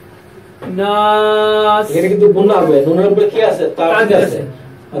হ্যাঁ নাস। এখানে কিন্তু গুণ হবে, নুনের উপরে কি আছে, তাকদীর আছে,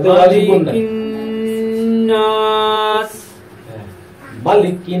 অতএব ওয়াজিব গুণ না। মালিকিন নাস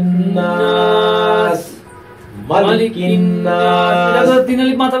মালিকিন নাস, মালিকিন নাস। এটা তো 3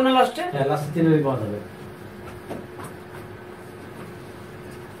 আলিফ মাথা না লাস্টে। হ্যাঁ, লাস্টে 3 আলিফ মাদ হবে।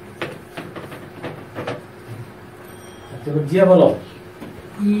 আচ্ছা, এবার জিয়া বলো।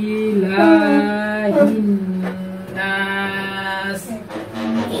 ইলাহিন নাস।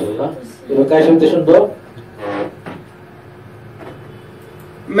 মাশাআল্লাহ। এবার কারি সাহেব থেকে শুনবো।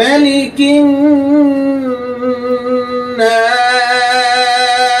 ملك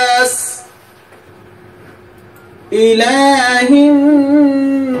الناس إله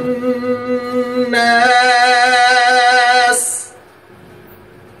الناس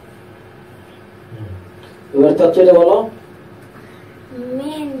এবার তাফসীরে বলো।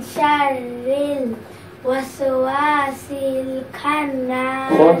 মিন শাররিল ওয়াসওয়াসিল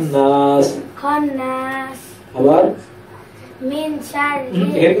খান্নাস, খান্নাস। আবার মিন শাররিল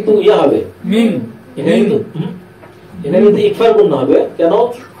এখানে কিন্তু ইয়া হবে, মিন এখানে কিন্তু ইকফার গুণ হবে। কেন?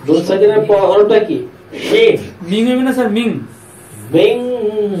 নুন সাকিনের পর হরফটা কি, শিন, মিং হবে না স্যার, মিং মিং।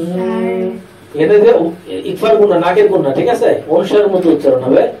 এখানে যে ইকফার গুণ না, নাকের গুণ না, ঠিক আছে, অনুসারের মতো উচ্চারণ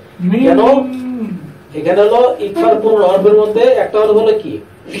হবে। কেন? এখানে হলো ইকফার গুণ হরফের মধ্যে একটা হরফ হলো কি,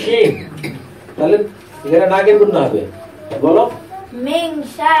 শিন, তাহলে এখানে নাকের গুণ হবে। বলো, মিন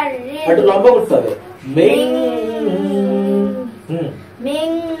শাররিল একটু লম্বা করতে হবে, মিং।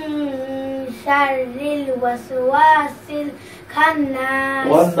 মিন শাররিল ওয়াসওয়াসিল খান্নাস,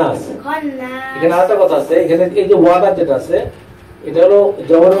 খান্নাস। খান্নাস। এখানে আরেকটা কথা আছে, এখানে এই যে ওয়াদা যেটা আছে, এটা হলো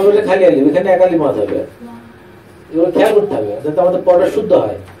জবর বলে খালি আলিফ, এখানে এক আলিফ মাদ হবে। এগুলো খেয়াল করতে হবে যাতে আমাদের পড়া শুদ্ধ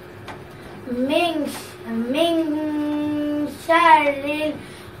হয়। মিন মিন শাররিল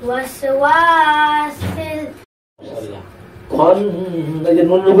ওয়াসওয়াসিল মাশাআল্লাহ। খন, এই যে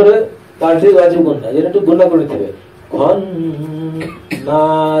নুনের উপরে তারজিল ওয়াজিব গুণ না, যেটা একটু গুণা করে দিতে হবে। খন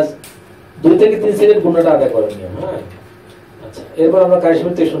নাস, 2 থেকে 3 সেকেন্ড গুণাটা আদায় করে নিও। হ্যাঁ, আচ্ছা, এরপর আমরা কারি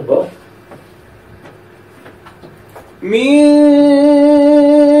সাহেব থেকে শুনবো। من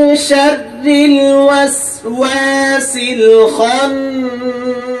شر الوسواس الخناس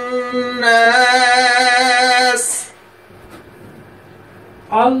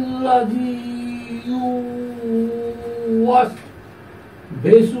الذي يوسوس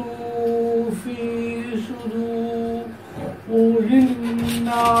في صدور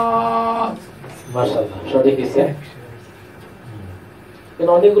الناس। মাশাআল্লাহ, সঠিক হয়েছে।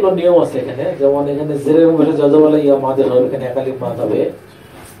 এখানে অনেকগুলো নিয়ম আছে এখানে, যেমন এখানে জেরের বসে যজবলা ইয়া মাদের হবে, এখানে একালিফ মাদ হবে।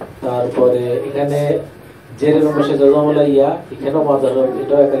 তারপরে এখানে জেরের বসে যজবলা ইয়া, এখানেও মাদ হবে,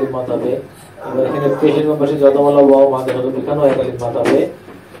 এটাও একালিফ মাদ হবে। আবার এখানে পেশের বসে যজবলা ওয়াও মাদের হবে, এখানেও একালিফ মাদ হবে।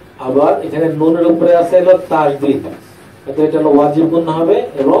 আবার এখানে নুনের উপরে আছে হলো তাসদীদ, তো এটা হলো ওয়াজিব গুণ হবে।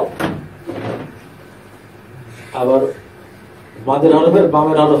 এবং আবার মাদের হরফের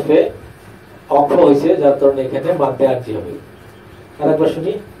বামের হরফে অক্ষ হয়েছে, যার কারণে এখানে মাদ্দে আরজি হবে। আরেকবার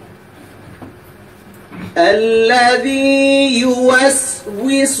শুনি। الذي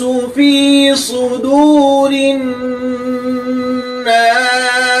يوسوس في صدور الناس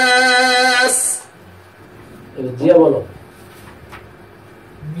والناس জিয়া বলো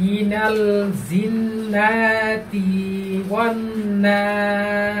মিনাল জিন্নাতি ওয়ান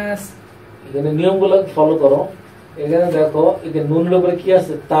নাস। এখানে নিয়মগুলো ফলো করো। এখানে দেখো এখানে নুনের উপরে কি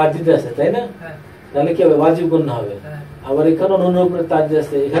আছে, তাজিদ আছে, তাই না? হ্যাঁ, তাহলে কি হবে, ওয়াজিব গুণনা হবে। হ্যাঁ, আবার এখানেও নুনের উপরে তাজিদ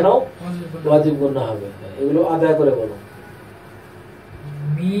আছে, এখানেও ওয়াজিব গুণনা হবে। এগুলো আদায় করে বলো।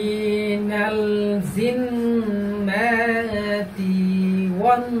 মিনাল জিন্নাতি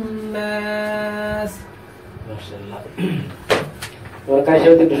ওয়ান নাস। মাশাআল্লাহ। এবার কায়সা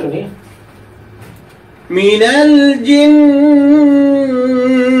হতে একটু শুনি। من الجنة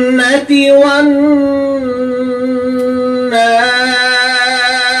والناس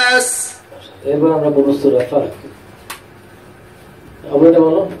এরপর আমরা বলবো সূরা ফালাক। আবার এটা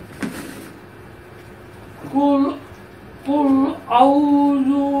বলো। কুল কুল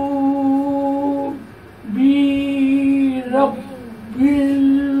আউযু বিরাব্বিল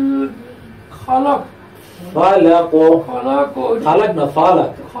খালাক ফালাক। খালাক খালাক না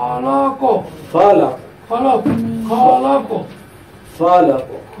ফালাক। খালাক ফালাক খালাক খালাক ফালাক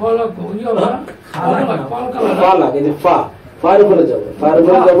খালাক ইয়া খালাক ফালাক। এই যে ফা, ফার উপরে যাব, ফার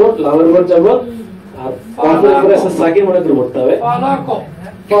উপরে যাব, লামের উপরে যাব, আর কাফের উপরে আছে সাকিন মনে করে পড়তে হবে। ফালাক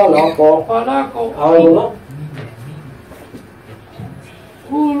ফালাক। ফালাক। আবার বলো।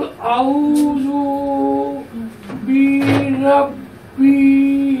 কুল আউযু বিরাব্বিল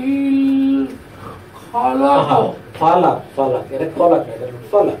খালাক। ফালাক ফালাক, এটা ফালাক না, এটা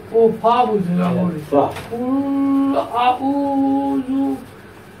ফালাক। ও ফা বুঝলাম ফা। কুল আউযু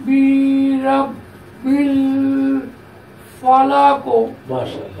বিরাব্বিল ফালাক।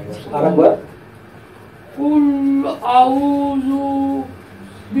 মাশাআল্লাহ মাশাআল্লাহ। আরেকবার। কুল আউযু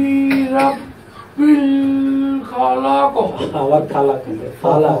বিরাব্বিল খালাক। আবার খালাক,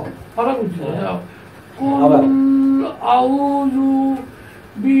 ফালাক। ফালাক বুঝলাম। আবার। কুল আউযু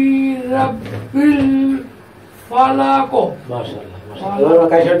বিরাব্বিল ফালাক। মাশাআল্লাহ মাশাআল্লাহ। এবার আমরা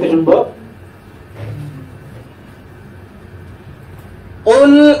কায়সা হতে শুনবো।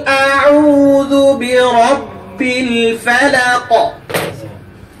 قل أعوذ برب الفلق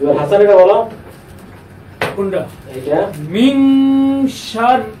এবার হাসান এটা বলো। কোনটা? এটা মিন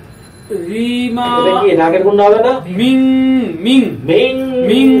শাররি মা এটা কি নাকের গুণ হবে না? মিন মিন মিন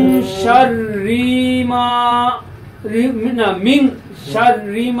মিন শাররি মা না মিন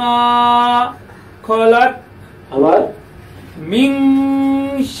শাররি মা খলাক। আবার মিন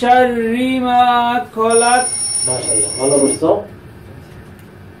শাররি মা খলাক। মাশাআল্লাহ ভালো করছো।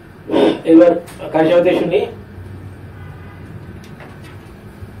 এবার কায়সা হতে শুনি।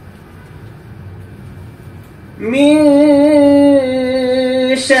 من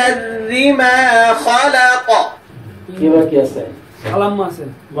شر ما خلق কি বাকি আছে? সালাম আছে।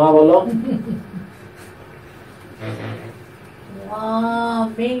 মা বলো।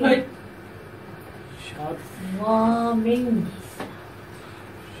 ওয়ামিং ওয়ামিং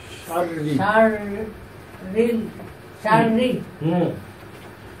শাররি শাররিল শাররি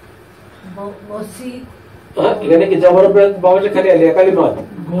বসি এখানে কি জবর উপরে বাবাটা খালি আলি একালি নয়।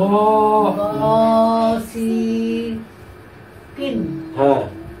 গ গসি কিন হ্যাঁ।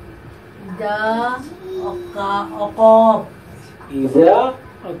 দা অকা অকব ইজা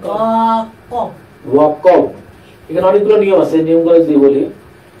ওয়াকব ওয়াকব। এখানে অনেকগুলো নিয়ম আছে, নিয়মগুলো যদি বলি।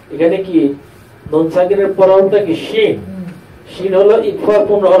 এখানে কি নুন সাকিনের পরমটা কি শিন। শিন হলো ইকফা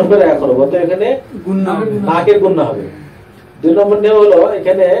 15 হরফের এক হরফ, তো এখানে গুন্না নাকের গুণনা হবে। 2 নম্বর নিয়ম হলো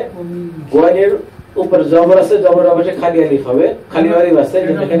এখানে গোয়ানের উপর জবর আছে, জবর অবশ্যই খালি আলিফ হবে, খালি আলিফ আছে,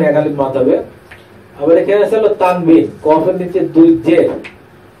 এখানে এক আলিফ মাত হবে। আবার এখানে আছে হলো তানবিন, কফের নিচে 2 জের,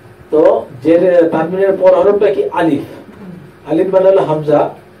 তো জের তানবিনের পর হরফটা কি আলিফ। আলিফ মানে হলো হামজা,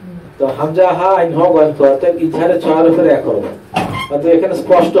 তো হামজা হা আইন হ গয়ন তো ইজহারে 6 হরফের এক হরফ, তো এখানে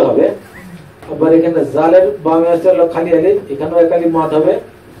স্পষ্ট হবে। আবার এখানে জালের বামে আছে হলো খালি আলিফ, এখানেও এক আলিফ মাত হবে,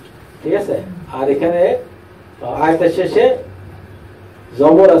 ঠিক আছে। আর এখানে আয়াতের শেষে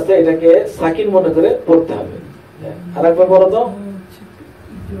জবর আছে, এটাকে সাকিন মনে করে পড়তে হবে। আরেকবার বলো তো।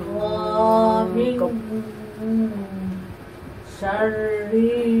 ওয়ামিং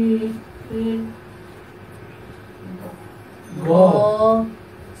শাররি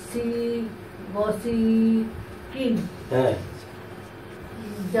গসি গসি কিন হ্যাঁ।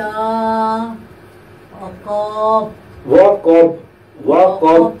 দা অকব ওয়াকব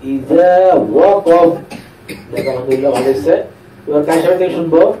ওয়াকব ইজা ওয়াকব। দেখো আলহামদুলিল্লাহ ভালো হয়েছে। এবার কার সাথে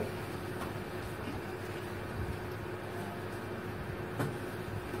শুনবো।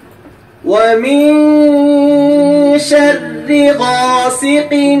 ومن شر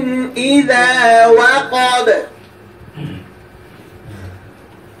غاسق إذا وقب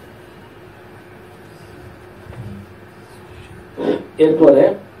এরপরে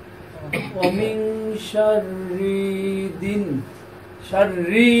ومن شر دين شر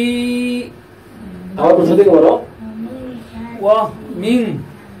আমার প্রশ্ন থেকে বলো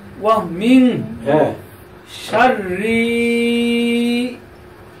ومن হ্যাঁ شر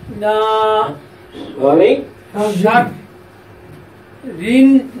আমি شر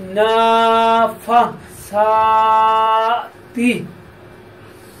النفاثات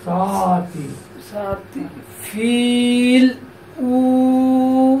সাতি ফিল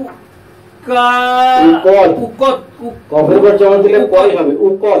উকত। কফের পর জমা দিলে কয় হবে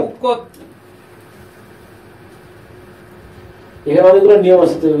উকল। এখানে অনেকগুলো নিয়ম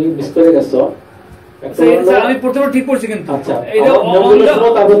আছে, তুমি মিস করে গেছো। একটা হলো- আমি প্রথমে ঠিক পড়ছি কিন্তু আচ্ছা এটা আমার নিয়মগুলো শোনো,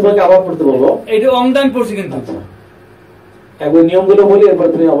 তারপর তোমাকে আবার পড়তে বলবো। এটা অংটা আমি পড়ছি কিন্তু আচ্ছা একবার নিয়মগুলো বলি, এরপর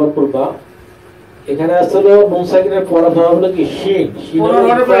তুমি আবার পড়বা। এখানে আসলে নুন সাকিনের পড়া হলো কি শিন,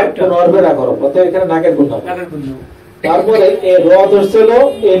 শিনের উপর কোন অর্বে না করো, অতএব এখানে নাকের গুণ হবে। তারপরে এই র ধরছিল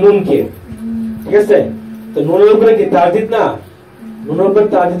এই নুনকে, ঠিক আছে? তো নুনের উপরে কি তারদিদ না, নুনের উপরে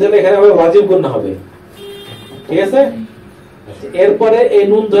তারদিদ হলে এখানে আবার ওয়াজিব গুণ হবে, ঠিক আছে? এরপরে এই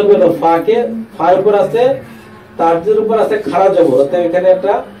নুন ধরবে হলো ফাকে, ফার উপর আছে তারদিদের উপর আছে খাড়া জবর, অতএব এখানে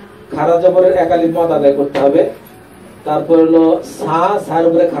একটা খাড়া জবরের একালিফ মাদ আদায় করতে হবে। তারপর হলো সা, সার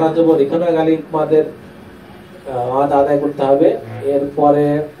উপরে খাড়া জবর, এখানে একালিফ মাদের মাদ আদায় করতে হবে। এরপরে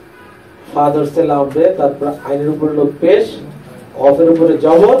ফা ধরছে লামবে, তারপর আইনের উপরে হলো পেশ, কফের উপরে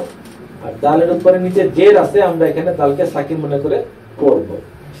জবর, আর দালের উপরে নিচে জের আছে, আমরা এখানে দালকে সাকিন মনে করে পড়ব।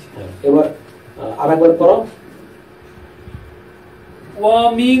 এবার আরেকবার পড়ো।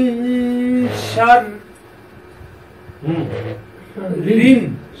 ওয়ামিন শার রিন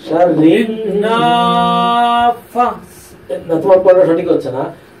শাররিন নাফাস না, তোমার পড়া সঠিক হচ্ছে না।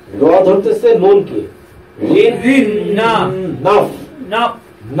 র ধরতেছে নুন কি, রিন রিন না নাফ, নাফ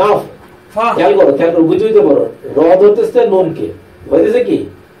নাফ। ফা খেয়াল করো, খেয়াল করো, বুঝতে বুঝতে পড়ো। র ধরতেছে নুন কে, হইতেছে কি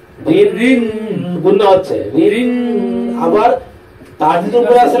রিন, রিন গুণা হচ্ছে রিন। রিন আবার তারদির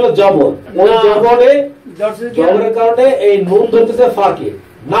উপরে আসলে জবর, ওই জবরে জবরের কারণে এই নুন ধরতেছে ফা কে,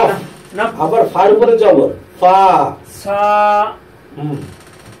 নাফ। নাফ আবার ফার উপরে জবর ফা। সা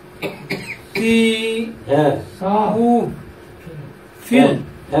তি হ্যাঁ উ ফিল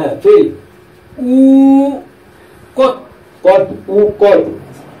হ্যাঁ ফিল উ কত কট উ কট।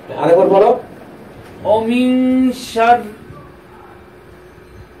 আরেকবার বলো। অমিন শার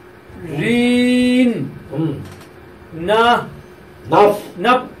রিন না নাফ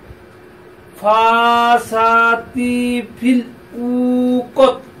নাফ ফাসাতি ফিল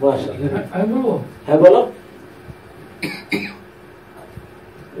উকত। মাশাআল্লাহ। আমি বলবো হ্যাঁ বলো।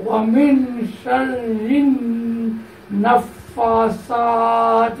 ওয়ামিন শাররিন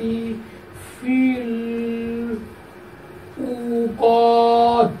নাফাসাতি ফিল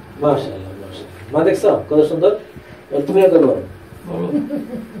উকদ। মাশাআল্লাহ মাশাআল্লাহ। মা দেখছো কত সুন্দর। এবার তুমি একবার বলো। বলো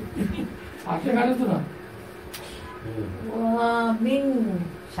আছে কানে তো না ومن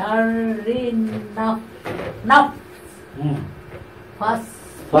شر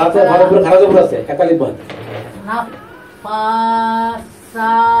ফাতে ফার উপরে খাড়া জবর আছে, একালিফ মাদ।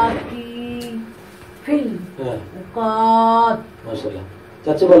 النفاثات في হ্যাঁ العقد মাশাআল্লাহ।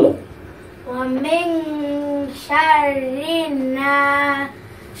 চাচু বলো। ومن شر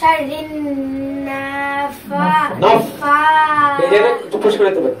এখানে চুপ করে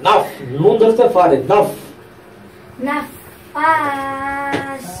দিতে হবে। নাফ, নুন ধরতে পারে, নাফ।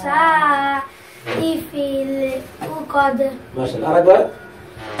 نفاثات في العقد মাশাআল্লাহ। আরেকবার।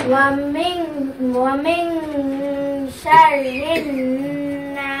 ومن شر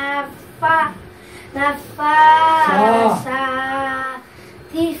نفاثات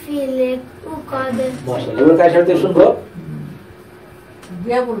في العقد মাশাআল্লাহ। এবার কার সাথে শুনবো?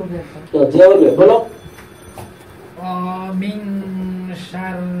 dia belum lihat. তো জিয়া বলবে, বলো। ومن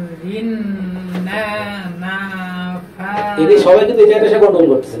شر النفاثات এটি সবাই কিন্তু এটা এসে কন্ট্রোল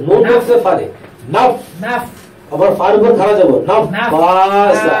করতেছে। নুন ধরতে পারে, নাফ। আবার ফার উপর খাড়া জবর, নাফ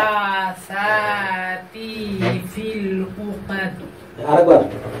ফাসা। نفاثات في العقد আরেকবার।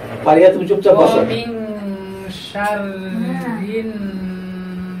 পারিয়া তুমি চুপচাপ বসো। ومن شر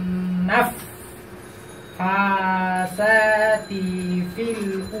النفاثات في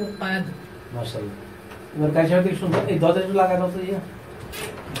العقد মাশাআল্লাহ। এবার কার সাথে শুনবো? এই দরজা একটু লাগা দাও তো ইয়া।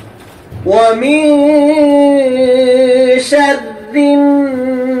 ومن شر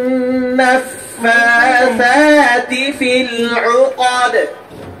النفاثات في العقد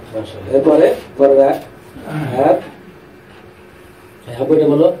মাশাআল্লাহ। এরপরে পরে হ্যাঁ হ্যাঁ বলে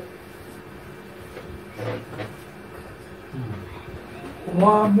বলো।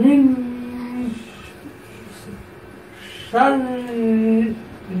 ومن شر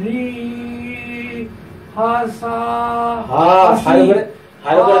হাসা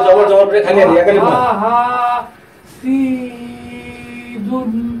হার উপরে জবর জবর করে খালি আর একালি পদ হাসিদুন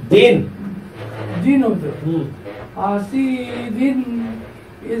দিন দিন হতো হাসিদিন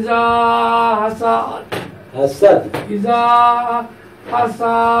ইজা হাসাদ হাসাদ ইজা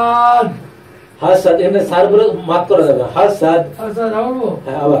হাসাদ হাসাদ এখানে সার উপরে মাত করা যাবে না হাসাদ হাসাদ বলবো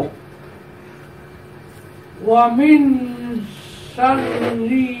হ্যাঁ আবার ওয়ামিন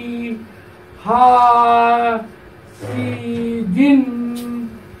শাররি হাসিদিন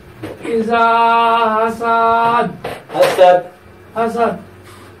ইজা হাসাদ হাসাদ হাসাদ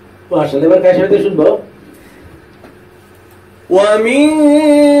মাশাআল্লাহ এবার কাছে হতে শুনবো ومن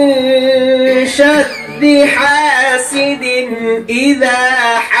شر حاسد إذا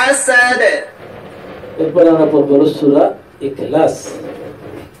حسد এরপর আমরা পড়বো সূরা ইখলাস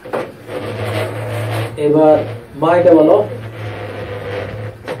এবার মা এটা বলো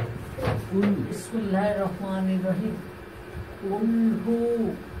বিসমিল্লাহির রহমানির রহিম কুল হু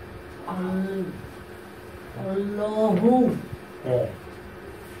আল্লাহু হ্যাঁ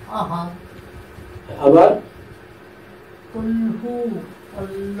আহাদ আবার কুল হু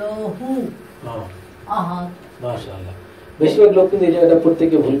আল্লাহু হ্যাঁ আহাদ মাশাআল্লাহ বেশিরভাগ লোক কিন্তু এই জায়গাটা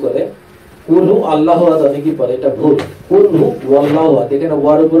প্রত্যেকে ভুল করে কুলহু আল্লাহু আহাদ অনেকেই পড়ে এটা ভুল কুলহু ওয়াল্লাহু আহাদ এখানে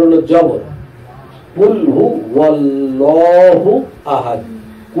ওয়ার উপর হলো জবর কুলহু ওয়াল্লাহু আহাদ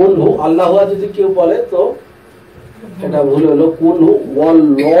কুলহু আল্লাহু আহাদ যদি কেউ বলে তো এটা ভুল হলো কুলহু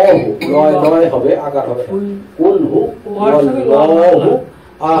ওয়াল্লাহু লয় লয় হবে আকার হবে কুলহু ওয়াল্লাহু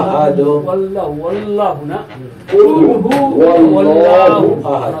আহাদ ওয়াল্লাহু ওয়াল্লাহু না কুলহু ওয়াল্লাহু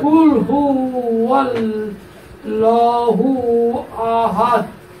আহাদ কুল হুয়াল্লাহু আহাদ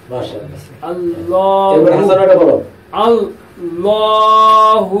মাশাআল্লাহ আল্লাহ এবার হাসানাটা বলো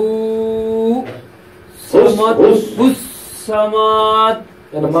আল্লাহু সামাদ হুস সামাদ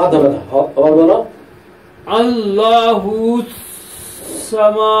এটা মা হবে না আবার বলো আল্লাহু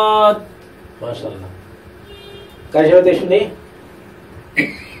সামাদ মাশাআল্লাহ কাজে হতে শুনি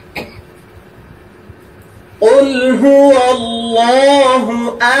قل هو الله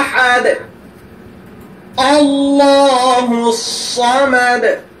أحد الله الصمد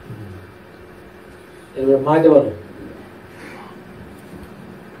এবার মা কে বলো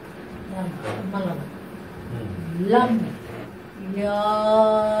লাম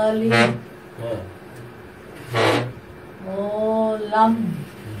ইয়ালিদ হ্যাঁ ও লাম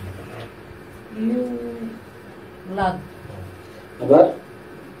ইউলাদ আবার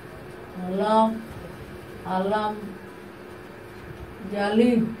আলাম আলাম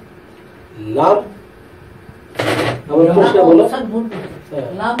ইয়ালিদ লাম আবার প্রশ্ন বলো হ্যাঁ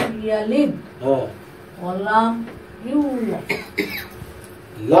লাম ইয়ালিদ হ্যাঁ ওয়ালাম ইউলাদ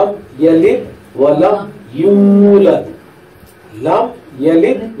লাম ইয়ালিদ ওয়া লাম ইউলাদ লাম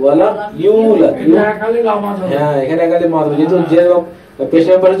ইয়ালিদ ওয়া লাম ইউলাদ এটা খালি লামাজ হবে হ্যাঁ এখানে খালি মা হবে যেহেতু যে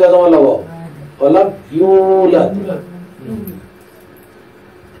পেশেন্ট পাশে যত মালা লাগাও ওয়া লাম ইউলাদ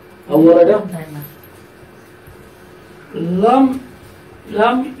আবার এটা লাম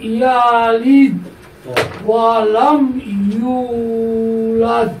লাম ইয়ালিদ ওয়া লাম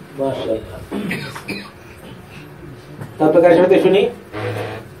ইউলাদ মাশাআল্লাহ তারপর কাছে হতে শুনি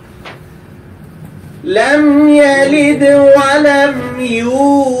لم يلد ولم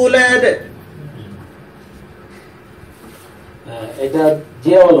يولد এটা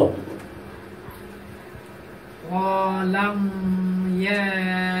যে বলো ولم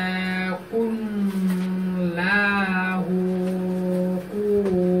يكن له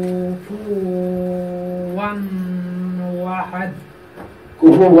كفوا أحد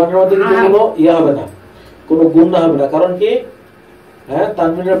কুফু ওয়ানের মধ্যে কিন্তু কোনো ইয়া হবে না কোনো গুণ হবে না কারণ কি হ্যাঁ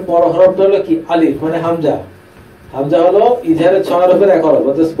তানবিনের পর হরফটা হলো কি আলিফ মানে হামজা হামজা হলো ইজহারের 6 হরফের এক হরফ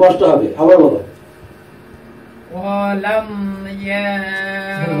অর্থাৎ স্পষ্ট হবে আবার বলো ولم يكن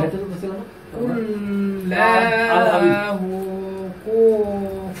له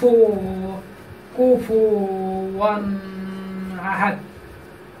كفوا أحد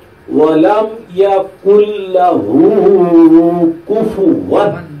ওয়ালাম ইয়াকুল লাহু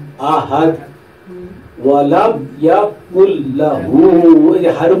কুফুওয়ান আহাদ ওয়ালাম ইয়াকুল লাহু এই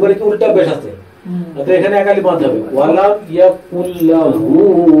হার উপরে কি উল্টা পেশ আছে তো এখানে একালি বাঁধতে হবে ওয়ালাম ইয়াকুল লাহু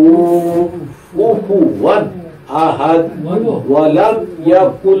কুফুওয়ান আহাদ ওয়ালাম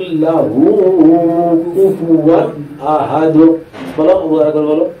ইয়াকুল লাহু কুফুওয়ান আহাদ বলো ওরা করে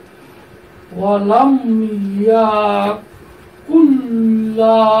বলো ওয়ালাম ইয়াকুন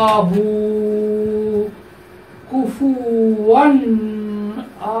লাহু কুফুওয়ান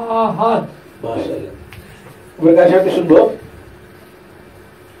আহাদ মাশাআল্লাহ ওরা কাছে একটু শুনবো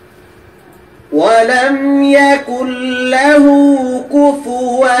ولم يكن له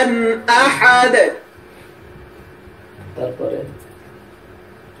كفوا أحد তারপরে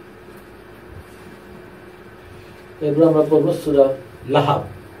এরপর আমরা পড়বো সূরা লাহাব।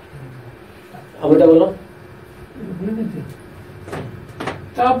 আবার বলো।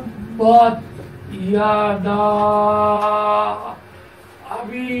 তাব্বাত ইয়াদা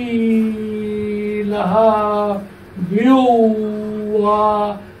আবি লাহাবিউ ওয়া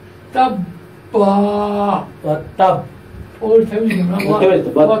তাব্বা। তাব ওর থেমে না ওয়া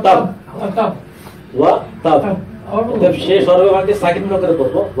তাব ওয়া তাব অতএব শেষ হরফে আমাকে সাকিন করে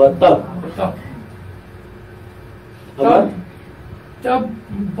পড়বো ওয়া তাব। আবার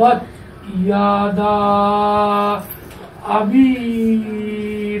তাব্বাত ইয়াদা আবি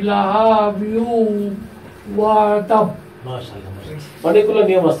লাহাবিউ ওয়া তাব। মাশাআল্লাহ, অনেকগুলো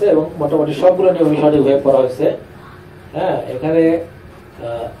নিয়ম আছে এবং মোটামুটি সবগুলো নিয়ম সঠিকভাবে পড়া হয়েছে। হ্যাঁ, এখানে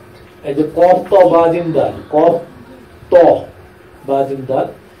এই যে কফ ত বা জিম দাল, কফ ত বা জিম দাল,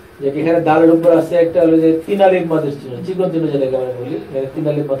 যে এখানে দালের উপর আছে একটা হলো যে তিনালির মাদের চিহ্ন, চিকন চিহ্ন যেটাকে আমরা বলি, এখানে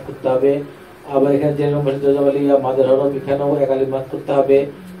তিনালির মাদ করতে হবে। আবার এখানে যে মাদের হরফ, এখানেও একালির মাদ করতে হবে।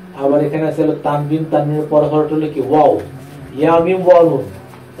 আবার এখানে আছে হলো তানবিন, তানবিনের পর হরফ হলো কি ওয়াও, ইয়া মিম ওয়া নুন,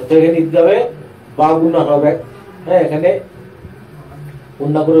 তো এখানে ঈদগামে বা গুণা হবে। হ্যাঁ, এখানে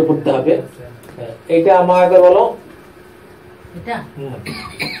গুণা করে পড়তে হবে। এইটা আমার আগে বলো। এটা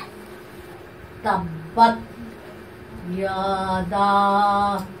তাব্বাত ইয়াদা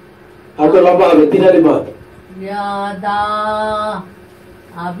আর তো লম্বা হবে, তিনালি মাদ। ইয়াদা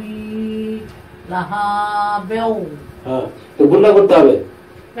আবি লাহাবিউ। হ্যাঁ, তো গুণা করতে হবে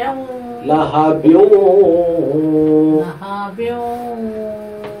বিউ লাহাবিউ। লাহাবিউ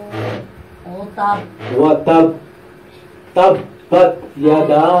ও তাব ওয়া তাব, তাব্বাত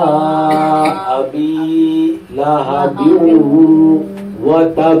ইয়াদা আবি লাহাবিউ ওয়া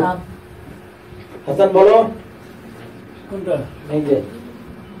তাব। হাসান বলো। কোনটা? এই যে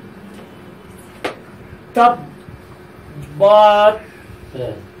তাব্বাত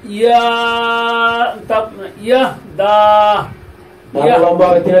হ্যাঁ, ইয়াদা তারপর লম্বা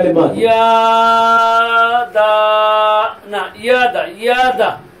হবে তিনালি মাদ। ইয়াদা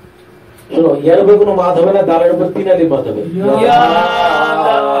শোনো, ইয়ার উপর কোনো মাদ হবে না, দালের উপর তিনালি মাদ হবে।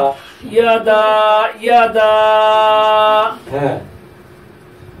 ইয়াদা হ্যাঁ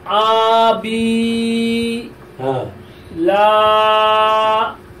আবি হ্যাঁ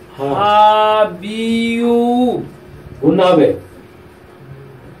লাহাবিউ। গুণা হবে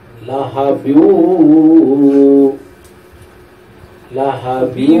লাহাবিউ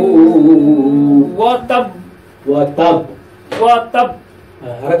লাহাবিউ ওয়া তাব ওয়া তাব।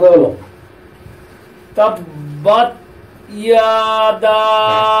 আরেকবার বলো। তাব্বাত ইয়াদা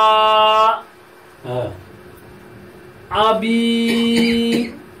হ্যাঁ, আবি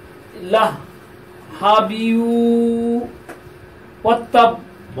লাহাবিউ ওয়া তাব।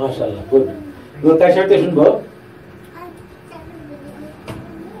 মাশাআল্লাহ, গুড। এবার কার সাথে শুনবো?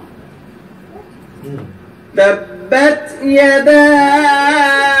 تبت يدا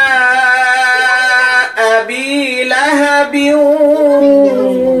أبي لهب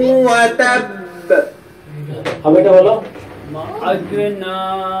وتب। হবে এটা বলো। আগনা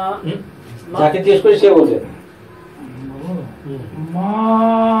যাকে জিজ্ঞেস করি সে বলছে। মা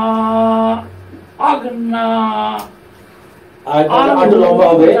আগনা আর আটু লম্বা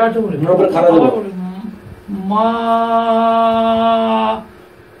হবে, ওর উপর খাড়া দেবো। মা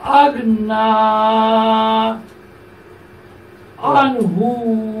আগনা আনহু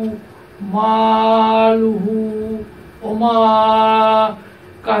মালহু ওমা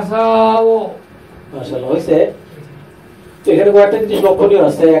কাসাও। মাশাআল্লাহ, হয়েছে। তো এখানে কয়েকটা জিনিস লক্ষণীয়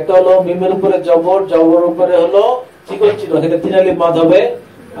আছে। একটা হলো মিমের উপরে জবর, জবর উপরে হলো চিকন চিহ্ন, এখানে তিনালি মাদ হবে।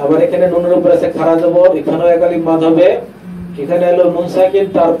 আবার এখানে নুনের উপরে আছে খাড়া জবর, এখানেও একালি মাদ হবে। এখানে হলো নুন সাকিন,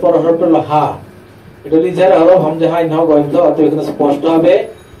 তারপর হরফ হলো হা, এটা লিজার হরফ, হামজা হাই নাও গয়ন্ত, অতএব এখানে স্পষ্ট হবে।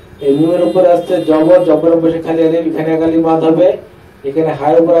 এই মিমের উপরে আছে জবর, জবরের উপরে খালি আলিফ, এখানে একালি মাদ হবে। এখানে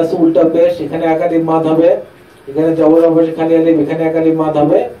হায়ের উপরে আছে উল্টা পেশ, এখানে একালি মাদ হবে। এখানে জবরের উপরে খালি আলিফ, এখানে একালি মাদ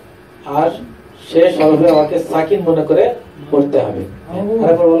হবে। আর শেষ হরফে আমাকে সাকিন মনে করে পড়তে হবে।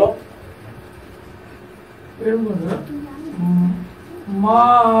 আরেকবার বলো। মা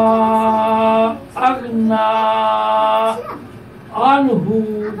আগনা আনহু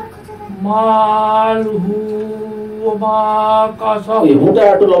মালহু ওমা কাসাও। এই হুটা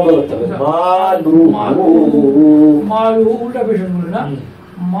একটু লম্বা করতে হবে। মালহু উল্টা পেশ বলে না,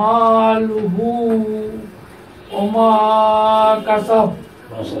 মালহু ওমা কাসাব।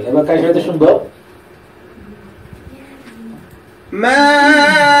 মাশাআল্লাহ, এবার কার সাথে শুনবো? ما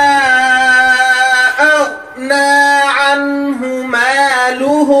أغنى عنه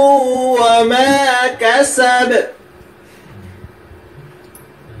ماله وما كسب।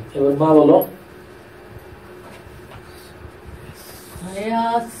 এবার মা বলো।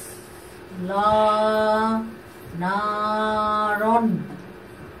 লা নারন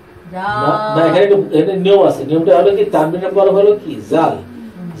না এখানে একটু নিয়ম আছে, নিয়মটা হলো কি তানবিনের পর হলো কি জাল,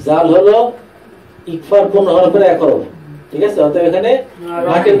 জাল হলো ইকফার পূর্ণ হরফের এক হরফ, ঠিক আছে? অতএব এখানে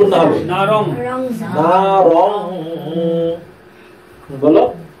মাটি পূর্ণ হবে নারং না রং, বলো বলো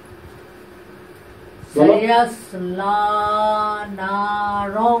সায়াসলা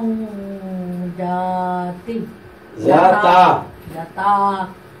নারং জাতি জাতা জাতা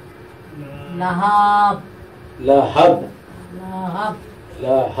লাহাব লাহাব লাহাব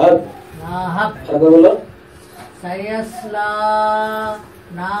লাহাব, লাহাব আরেকবার বলো সায়াসলা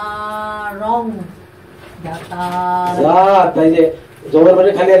নারং জাতা জাতা, এই যে জবর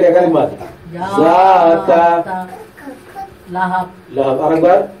মানে খালি আলি একালি মাদ, জাতা লাহাব লাহাব,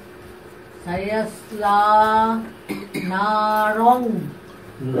 আরেকবার সায়াসলা নারং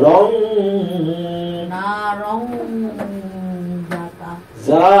রং নারং জাতা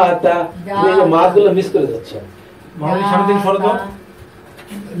জাতা, এই যে মাদগুলো মিস করে যাচ্ছে, মাদের সামনে দিকে সরে দাও।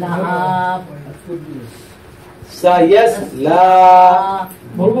 লাহাব সায়াসলা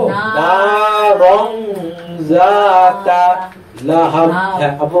বলবো নারং জাতা লাহাব,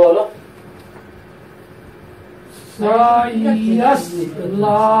 হ্যাঁ আপু বলো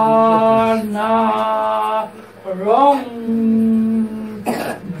সায়াসলা নারং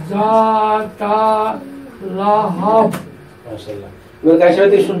জাতা লাহাব। মাশাআল্লাহ। এবার কার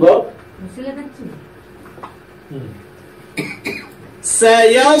সাথে শুনবো? মিছিলে দেখছি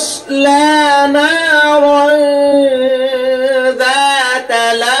سيصلى نارا ذات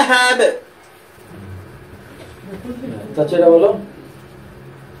لهب তাছাড়া বলো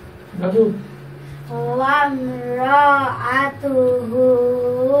দাদু وامرأته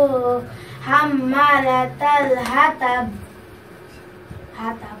حمالة الحطب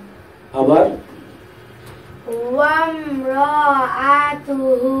আবার وامرأته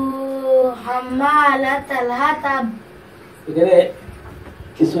حمالة الحطب এখানে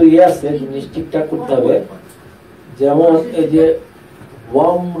কিছু ইয়ে আছে, জিনিস ঠিকঠাক করতে হবে। যেমন এই যে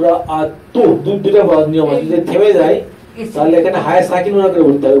ওয়ামরাআতু, দুইটা নিয়ম আছে, যদি থেমে যায় তাহলে এখানে হায় সাকিন ওনা করে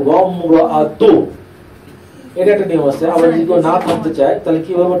বলতে হবে ওয়ামরাআতু, এটা একটা নিয়ম আছে। আবার যদি কেউ না থামতে চায় তাহলে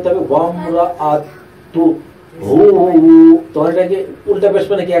কিভাবে বলতে হবে ওয়ামরাআতু হু, তখন এটাকে উল্টা পেশ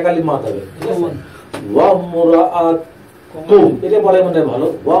মানে কি একালি মাত হবে, ঠিক আছে? ওয়ামরাআতু এটা বলে মানে ভালো,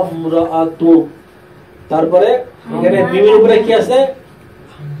 ওয়ামরাআতু। তারপরে এখানে মিমের উপরে কি আছে?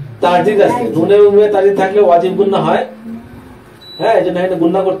 তারজিদ আছে। নুনের উপরে তারজিদ থাকলে ওয়াজিব গুন্না হয়, হ্যাঁ, এজন্য এখানে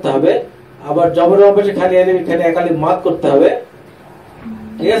গুন্না করতে হবে। আবার জবরের অপেক্ষা খালি আলিফ এখানে একালি মাদ করতে হবে,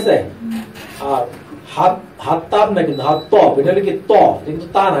 ঠিক আছে? আর হাত হাত তাপ না, কিন্তু হাত তপ, এটা হলো কি ত, কিন্তু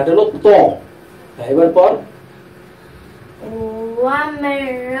তা না, এটা হলো ত। হ্যাঁ, এবার পর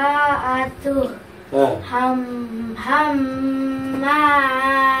وامرأته হ্যাঁ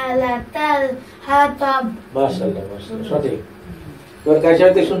حمالة الحطب মাশাআল্লাহ মাশাআল্লাহ, সঠিক। এবার কার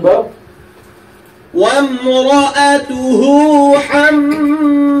সাথে শুনবো? وامرأته حمالة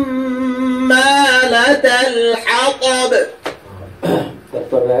الحطب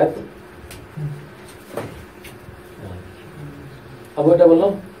তারপর রাত আবু এটা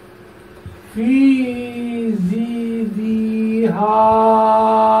বললাম في زيدها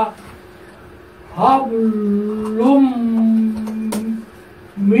حبل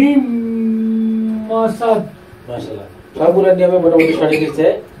من مسد। মাশাআল্লাহ, সবগুলো নিয়মে মোটামুটি সঠিক হচ্ছে।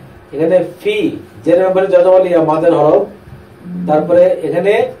 এখানে ফি যে ব্যাপারে যজমালি মাদের হরফ, তারপরে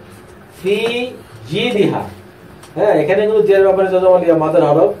এখানে ফি জি দিহা, হ্যাঁ, এখানে কিন্তু যে ব্যাপারে যজমালি মাদের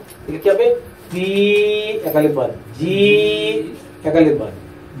হরফ, এটা কি হবে? ফি একালিফ বাদ, জি একালিফ বাদ,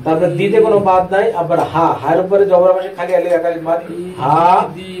 তারপরে দিতে কোনো বাদ নাই। আবার হা, হার উপরে জবর বসে খালি আলিফ একালিফ বাদ, হা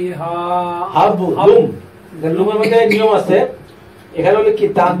হাবু লুম। লুমের মধ্যে নিয়ম আছে। এখানে হলো কি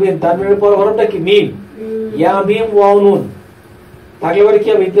তানবিন, তানবিনের পর হরফটা কি মিম, ইয়া মিম ওয়াও নুন থাকলে পরে কি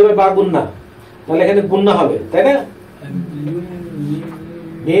হবে? ইদগামে বা গুন্না, তাহলে এখানে গুন্না হবে, তাই না?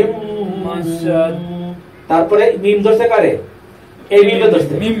 মিম মাসাদ, তারপরে মিম ধরছে কারে? এই মিমে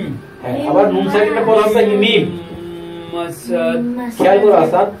ধরছে মিম হ্যাঁ। আবার নুন সাকিনের পর হবে কি মিম, মাসাদ, খেয়াল করো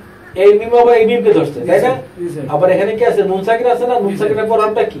আসান, এই মিম আবার এই মিমকে ধরছে, তাই না? জি স্যার। আবার এখানে কি আছে? নুন সাকিন আছে না, নুন সাকিনের পর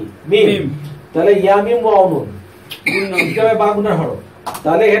হরফটা কি? মিম। মিম। তাহলে ইয়া মিম ওয়াও নুন ইদগামে বা গুন্নার হরফ,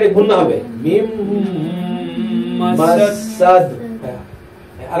 তাহলে এখানে গুন্না হবে মিম মাসাদ। হ্যাঁ,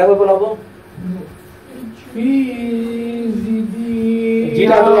 আরেকবার বলবো في زيدها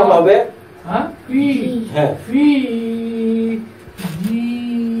জিটা বলবো হবে ها في হ্যাঁ في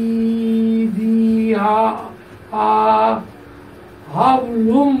زيدها حبل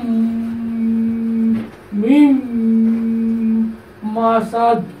من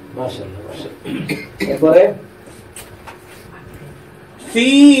مسد। মাশাআল্লাহ মাশাআল্লাহ। এরপরে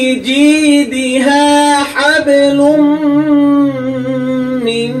في جيدها حبل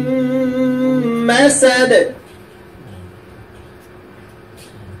من مسد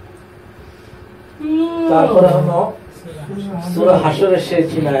তারপরে হলো সূরা হাশরের শেষ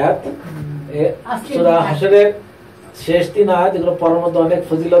 3 আয়াত। সূরা হাশরের শেষ 3 আয়াত এগুলো পড়ার মধ্যে অনেক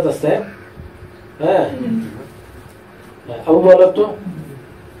ফজিলত আছে। হ্যাঁ, আবু বলো তো,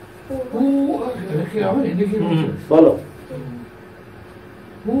 বলো।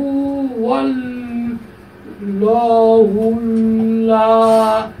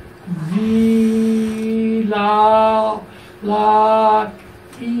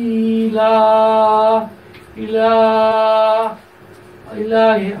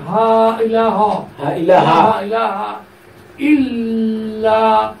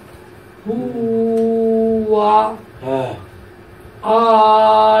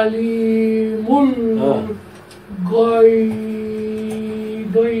 আলিমুল গায়বি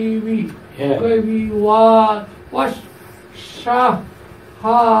ওয়াশ-শাহাদাতি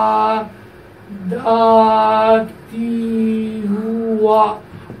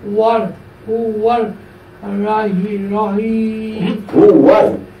হুয়াল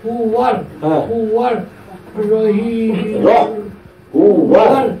রহিম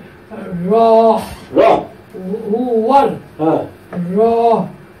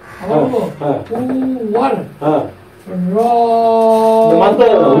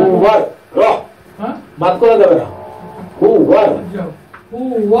হুয়াল মাত করা যাবে না।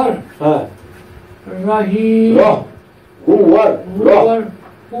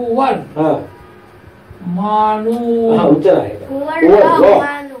 মানু ধরছে রে,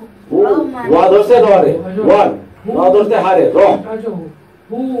 ধরছে হারে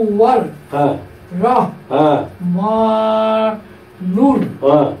হুয়াল মানুর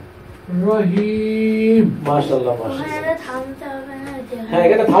রহিম। মাশাআল্লাহ মাশাআল্লাহ। ওখানে থামতে হবে না যে হ্যাঁ,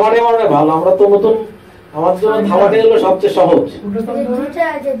 এখানে থামাটাই মানে ভালো। আমরা তো নতুন, আমার জন্য থামাটাই হলো সবচেয়ে সহজ।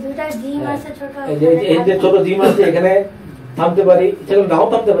 দুটা জিম আছে ছোট, এই যে ছোট জিম আছে, এখানে থামতে পারি, ইচ্ছা করলে নাও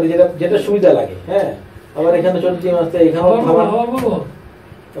থামতে পারি, যেটা সুবিধা লাগে। হ্যাঁ, আবার এখানে ছোট জিম আছে, এখানেও থামা।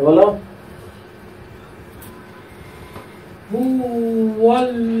 বলো।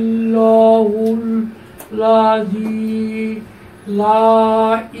 হুয়াল্লাহুল লাযী লা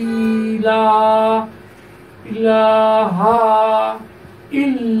ইলাহা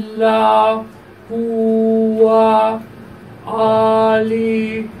ইল্লা হুয়া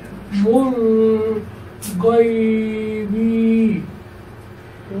আলিমুল গায়বি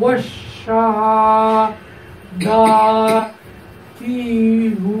ওয়াশ-শাহাদাতি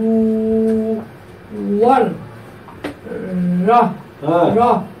হুয়াল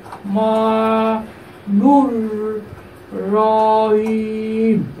রহমানুর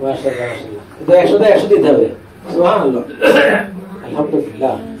রহিম। মাশাআল্লাহ মাশাআল্লাহ। এটা 100 দিতে হবে। সুবহানাল্লাহ,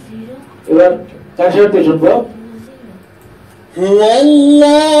 আলহামদুলিল্লাহ। এবার কার শর্তে শুনবো? هو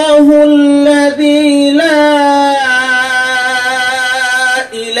الله الذي لا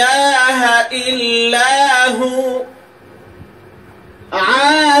إله إلا هو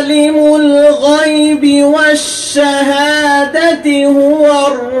عالم الغيب والشهادة هو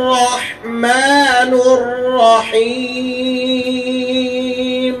الرحمن الرحيم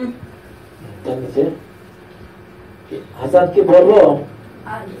হাসান কি বলবো?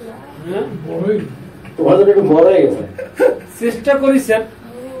 তোমার জন্য একটু বড় হয়ে গেছে, চেষ্টা করি স্যার।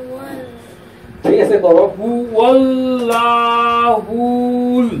 ঠিক আছে করো।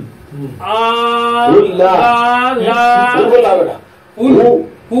 হুয়াল্লাহুল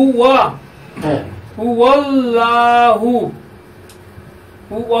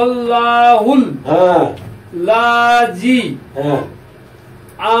হুয়াল্লাহুল লাযী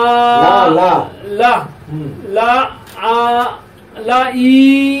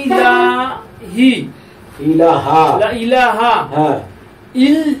লা ইলাহা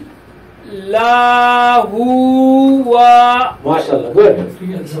ইল্লা হুয়া। মাশাআল্লাহ, গুড।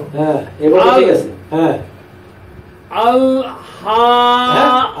 হ্যাঁ, এবার ঠিক আছে। হ্যাঁ,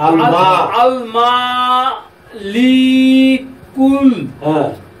 আল মালিকুল। হ্যাঁ,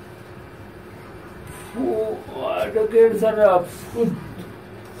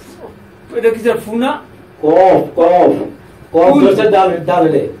 এটা কি স্যার? ফুনা কফ কফ কফ ধরছে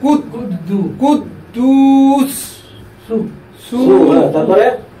ডালে কুদ্দুস। তারপরে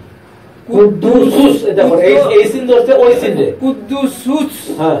কুদ্দুস, এটা করে এই সিন ধরছে ওই সিন রে কুদ্দুস।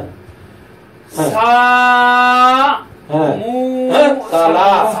 হ্যাঁ সা হ্যাঁ মু সালা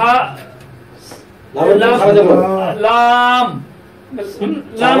লাম খারাপ যাবে লাম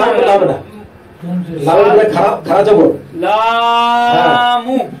লাম লাম না লাম খারাপ যাবে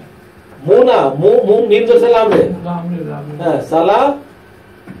লামু মু না মু মু মিম ধরছে লাম রে। হ্যাঁ সালা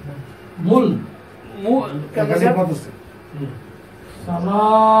মুল মু কেমন একাধিক স্যার? মত আছে।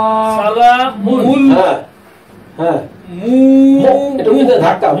 সালামুল হ্যাঁ হ্যাঁ মু মো এটা কিন্তু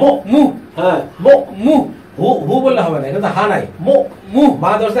ধাক্কা মো মু হ্যাঁ মো মু হু হু বললে হবে না, এটা তো হা নাই, মো মু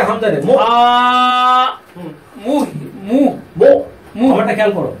বা দর্শে হামজা নেই, মো আ মু মু মো মু। আমারটা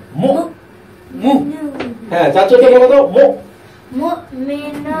খেয়াল করো, মো মু হ্যাঁ চাচুকে বলো তো মো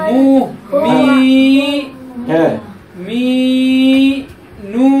মুমিনুন মু মি হ্যাঁ মি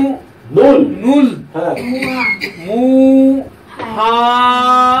নু নুল নুল হ্যাঁ মু হা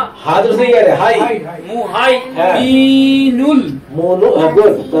হা দর্শে ইয়ারে হাই মু হাই হ্যাঁ। মি নুল মো নু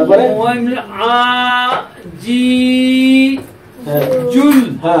গুড তারপরে মুমিন আ জি হ্যাঁ জুল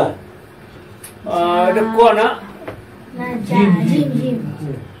হ্যাঁ এটা কোন না না জিম জিম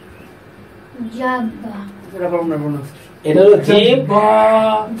জাব্বা এটা বলবো না বলবো না এটা হলো জিম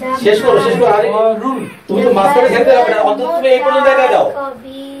শেষ করো আরে তুমি তো মাঝখানে খেলতে হবে না, অন্তত তুমি এই পর্যন্ত এনে দাও,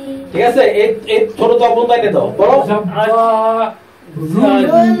 কবি ঠিক আছে, এই ছোট তো পর্যন্ত এনে দাও বলো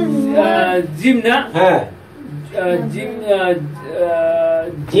জিম না হ্যাঁ জিম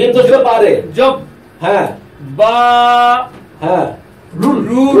জিম তো শুধু পারে জব হ্যাঁ বা হ্যাঁ রুল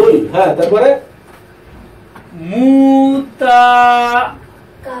রুল হ্যাঁ তারপরে মুতা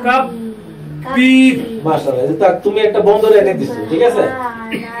কবি মাশাআল্লাহ, এটা তুমি একটা বন্ধ রেখে দিছো, ঠিক আছে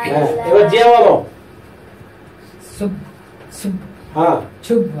হ্যাঁ এবার জিয়া বলো سب سب হ্যাঁ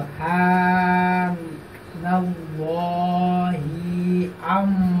سبحان الله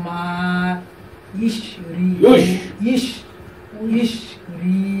عما يشركون.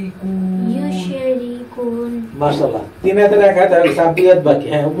 ইউশরিকুন মাশাআল্লাহ, তিন হাতে রাখা তাহলে সাবিয়াত বাকি,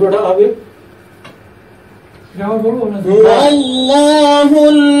 হ্যাঁ উপরটা হবে আমার বলবো না هو الله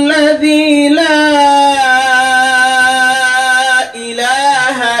الذي لا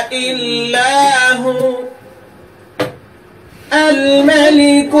إله إلا هو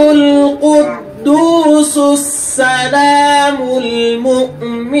الملك القدوس السلام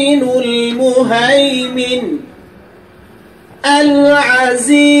المؤمن المهيمن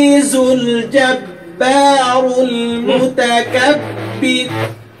العزيز الجبار المتكبر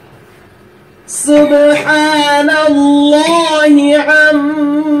سبحان الله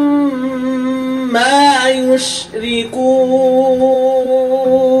عما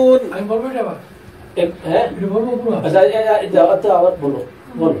يشركون আমি বলবো এটা আবার হ্যাঁ এটা বলবো পুরো আচ্ছা আচ্ছা আবার বলো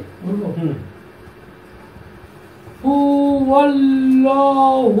বলো বলবো হুম هو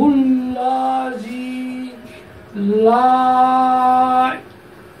الله الذي لا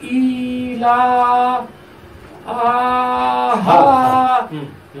إله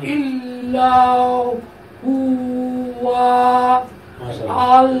إلا هو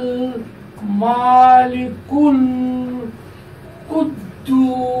المالك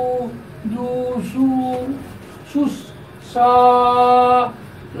القدوس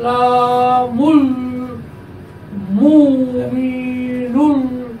السلام المؤمن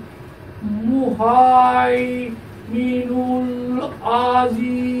المهيمن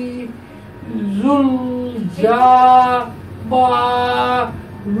العزيز الجبار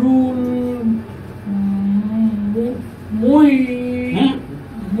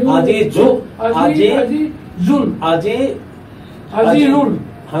আজিজুল আজিরুল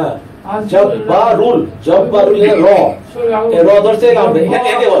হ্যাঁ জব্বারুল এর র এর র ধরতে লাগবে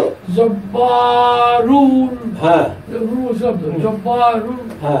এতে বলো জব্বারুল হ্যাঁ রুল শব্দ জব্বারুল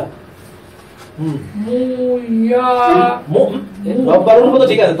হ্যাঁ মুয়া জব্বারুল মতো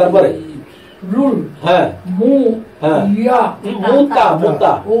ঠিক আছে, তারপরে রুল হ্যাঁ মু হ্যাঁ ইয়া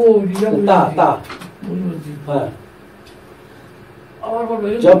মুতা ও রিয়া তা হ্যাঁ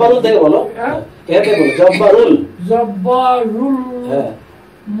জব্বারুল থেকে বলো হ্যাঁ? এতে বলো জব্বারুল জব্বারুল হ্যাঁ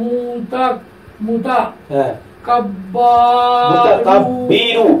মুতা হ্যাঁ কাব্বারু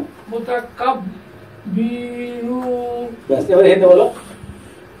মুতাকাব্বিরু মুতাকাব্বিরু ব্যাস এবারে এতে বলো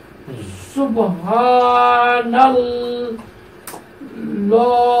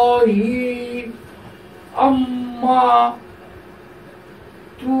সুবহানাল্লাহি আম্মা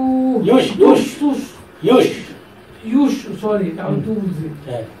তু ইউশ সরি আমি তু বুঝি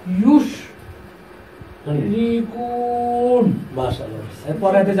হ্যাঁ ইউশ রিকুন মাশাআল্লাহ,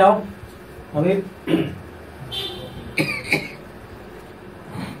 এরপরে এতে যাও আমি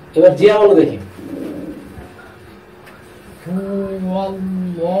এবার জিয়া বলো দেখি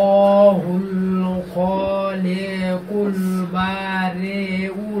হুয়াল্লাহুল খালিকুল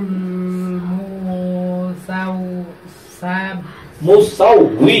বারিউল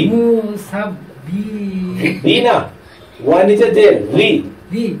মুসাউই মুসাব্বি বিনা ওয়া নিচে যে রি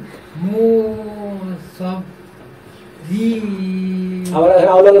মুসাব্বি আবার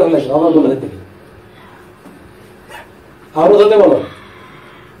আওলা করে লাগবে আবার বলো দেখি আবার ধরতে বলো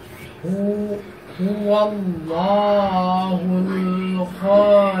হুয়াল্লাহুল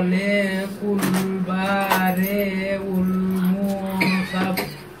খালিকুল বারিউল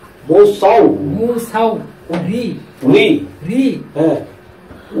মুসাউরি রি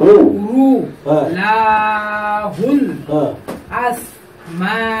উরু লাহুল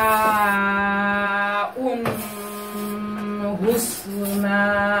আসমাউন হুসনা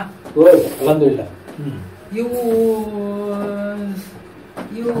আলহামদুলিল্লাহ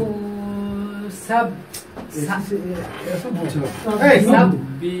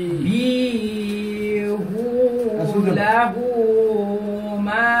lahu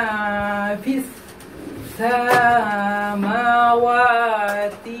ma fis samawati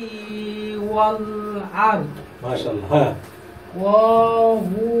wal ard মাশাআল্লাহ wa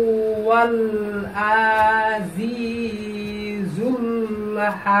huwal azizul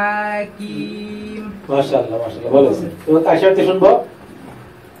hakim মাশাআল্লাহ মাশাআল্লাহ ভালো আছে তো আশাতে শুনবো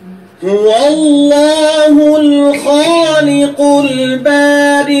هو الله الخالق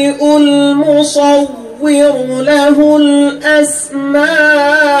البارئ المصور له الأسماء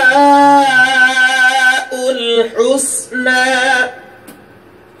الحسنى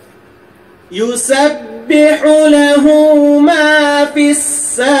يسبح له ما في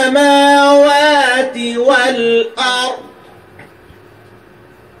السماوات والأرض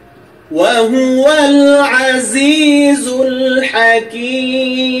وهو العزيز الحكيم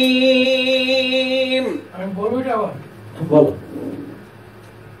আমি বলবো যাও বলো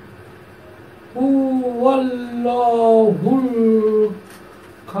হুয়াল্লাহুল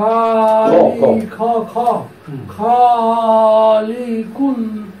খালিকুল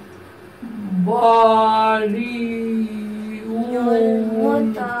বারিউল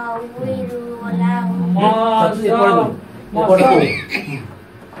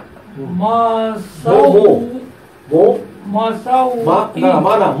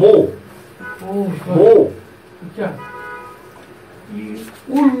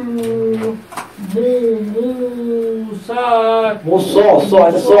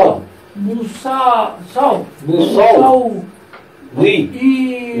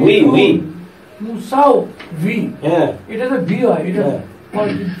এটা তো ভি হয় এটা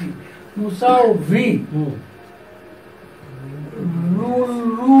মুসাউভি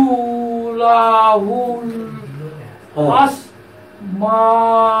রুলাহুল আসমাউ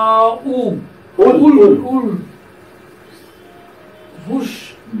উল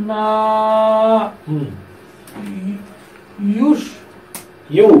হুসনা ইউস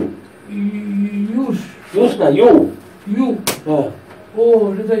না ইউ ইউ ও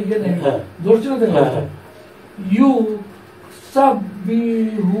এটা ইয়ে নেই ধরছে না দেখো ইউ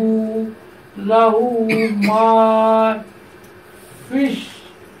সাব্বিহু লাহু মা ফিশ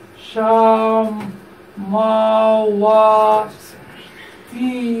সামাওয়াতি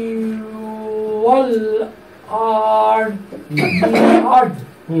ওয়াল আরদ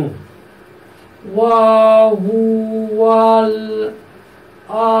ওয়া হুয়াল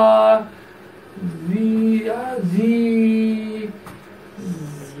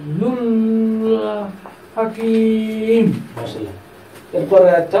আজিজুল হাকিম মাশাআল্লাহ এরপর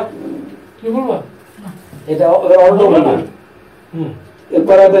একটা কি বলবো এটা অর্ধ বলবো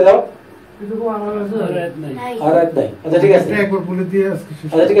এরপর আগে দাও এটুকু আমার কাছে আর এক নাই আচ্ছা ঠিক আছে একবার বলে দিয়ে আজকে শেষ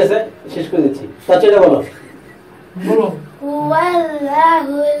আচ্ছা ঠিক আছে শেষ করে দিচ্ছি তাহলে এটা বলো বলো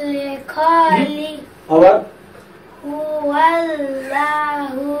হুয়াল্লাহুল খালিক আবার হুয়াল্লাহুল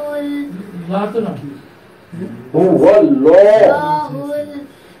লাতো না Allahul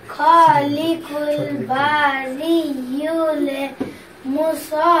Khaliqul Bariyul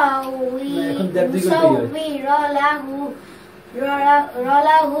Musawwir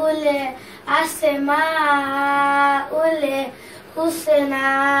Rolahul Asmaul Husna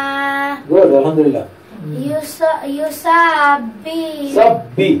good alhamdulillah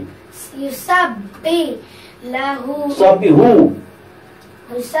Yusabbi lahu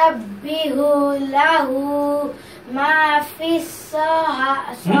Yusabbihu lahu ma fis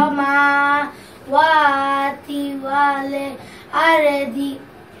samawati wal ardi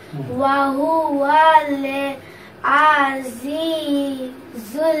wa huwal azizul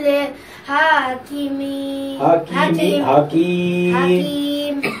hakim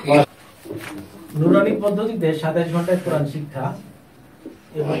নুরানি পদ্ধতিতে 27 ঘন্টায় কোরআন শিক্ষা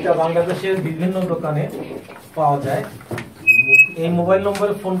এই বইটা বাংলাদেশের বিভিন্ন দোকানে পাওয়া যায় এই মোবাইল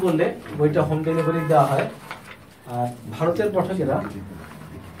নম্বরে ফোন করলে বইটা হোম ডেলিভারি দেওয়া হয় আর ভারতের পাঠকেরা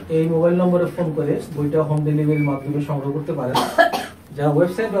এই মোবাইল নম্বরে ফোন করে বইটা হোম ডেলিভারির মাধ্যমে সংগ্রহ করতে পারেন যারা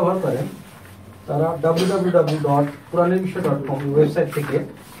ওয়েবসাইট ব্যবহার করেন তারা www.quranirvishay.com ওয়েবসাইট থেকে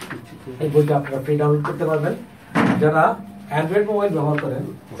এই বইটা আপনারা ফ্রি ডাউনলোড করতে পারবেন যারা অ্যান্ড্রয়েড মোবাইল ব্যবহার করেন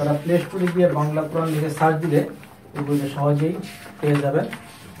তারা প্লে স্টোরে গিয়ে বাংলা কোরআন লিখে সার্চ দিলে এই বইটা সহজেই পেয়ে যাবেন।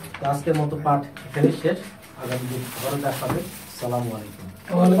 তো আজকের মতো পাঠ এখানে শেষ, আগামী দিন আবারও দেখা হবে। আসসালামু আলাইকুম।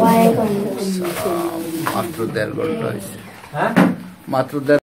 ওয়ালাইকুম আসসালাম। মাত্র 1.5 ঘন্টা হয়েছে, হ্যাঁ মাত্র 1.5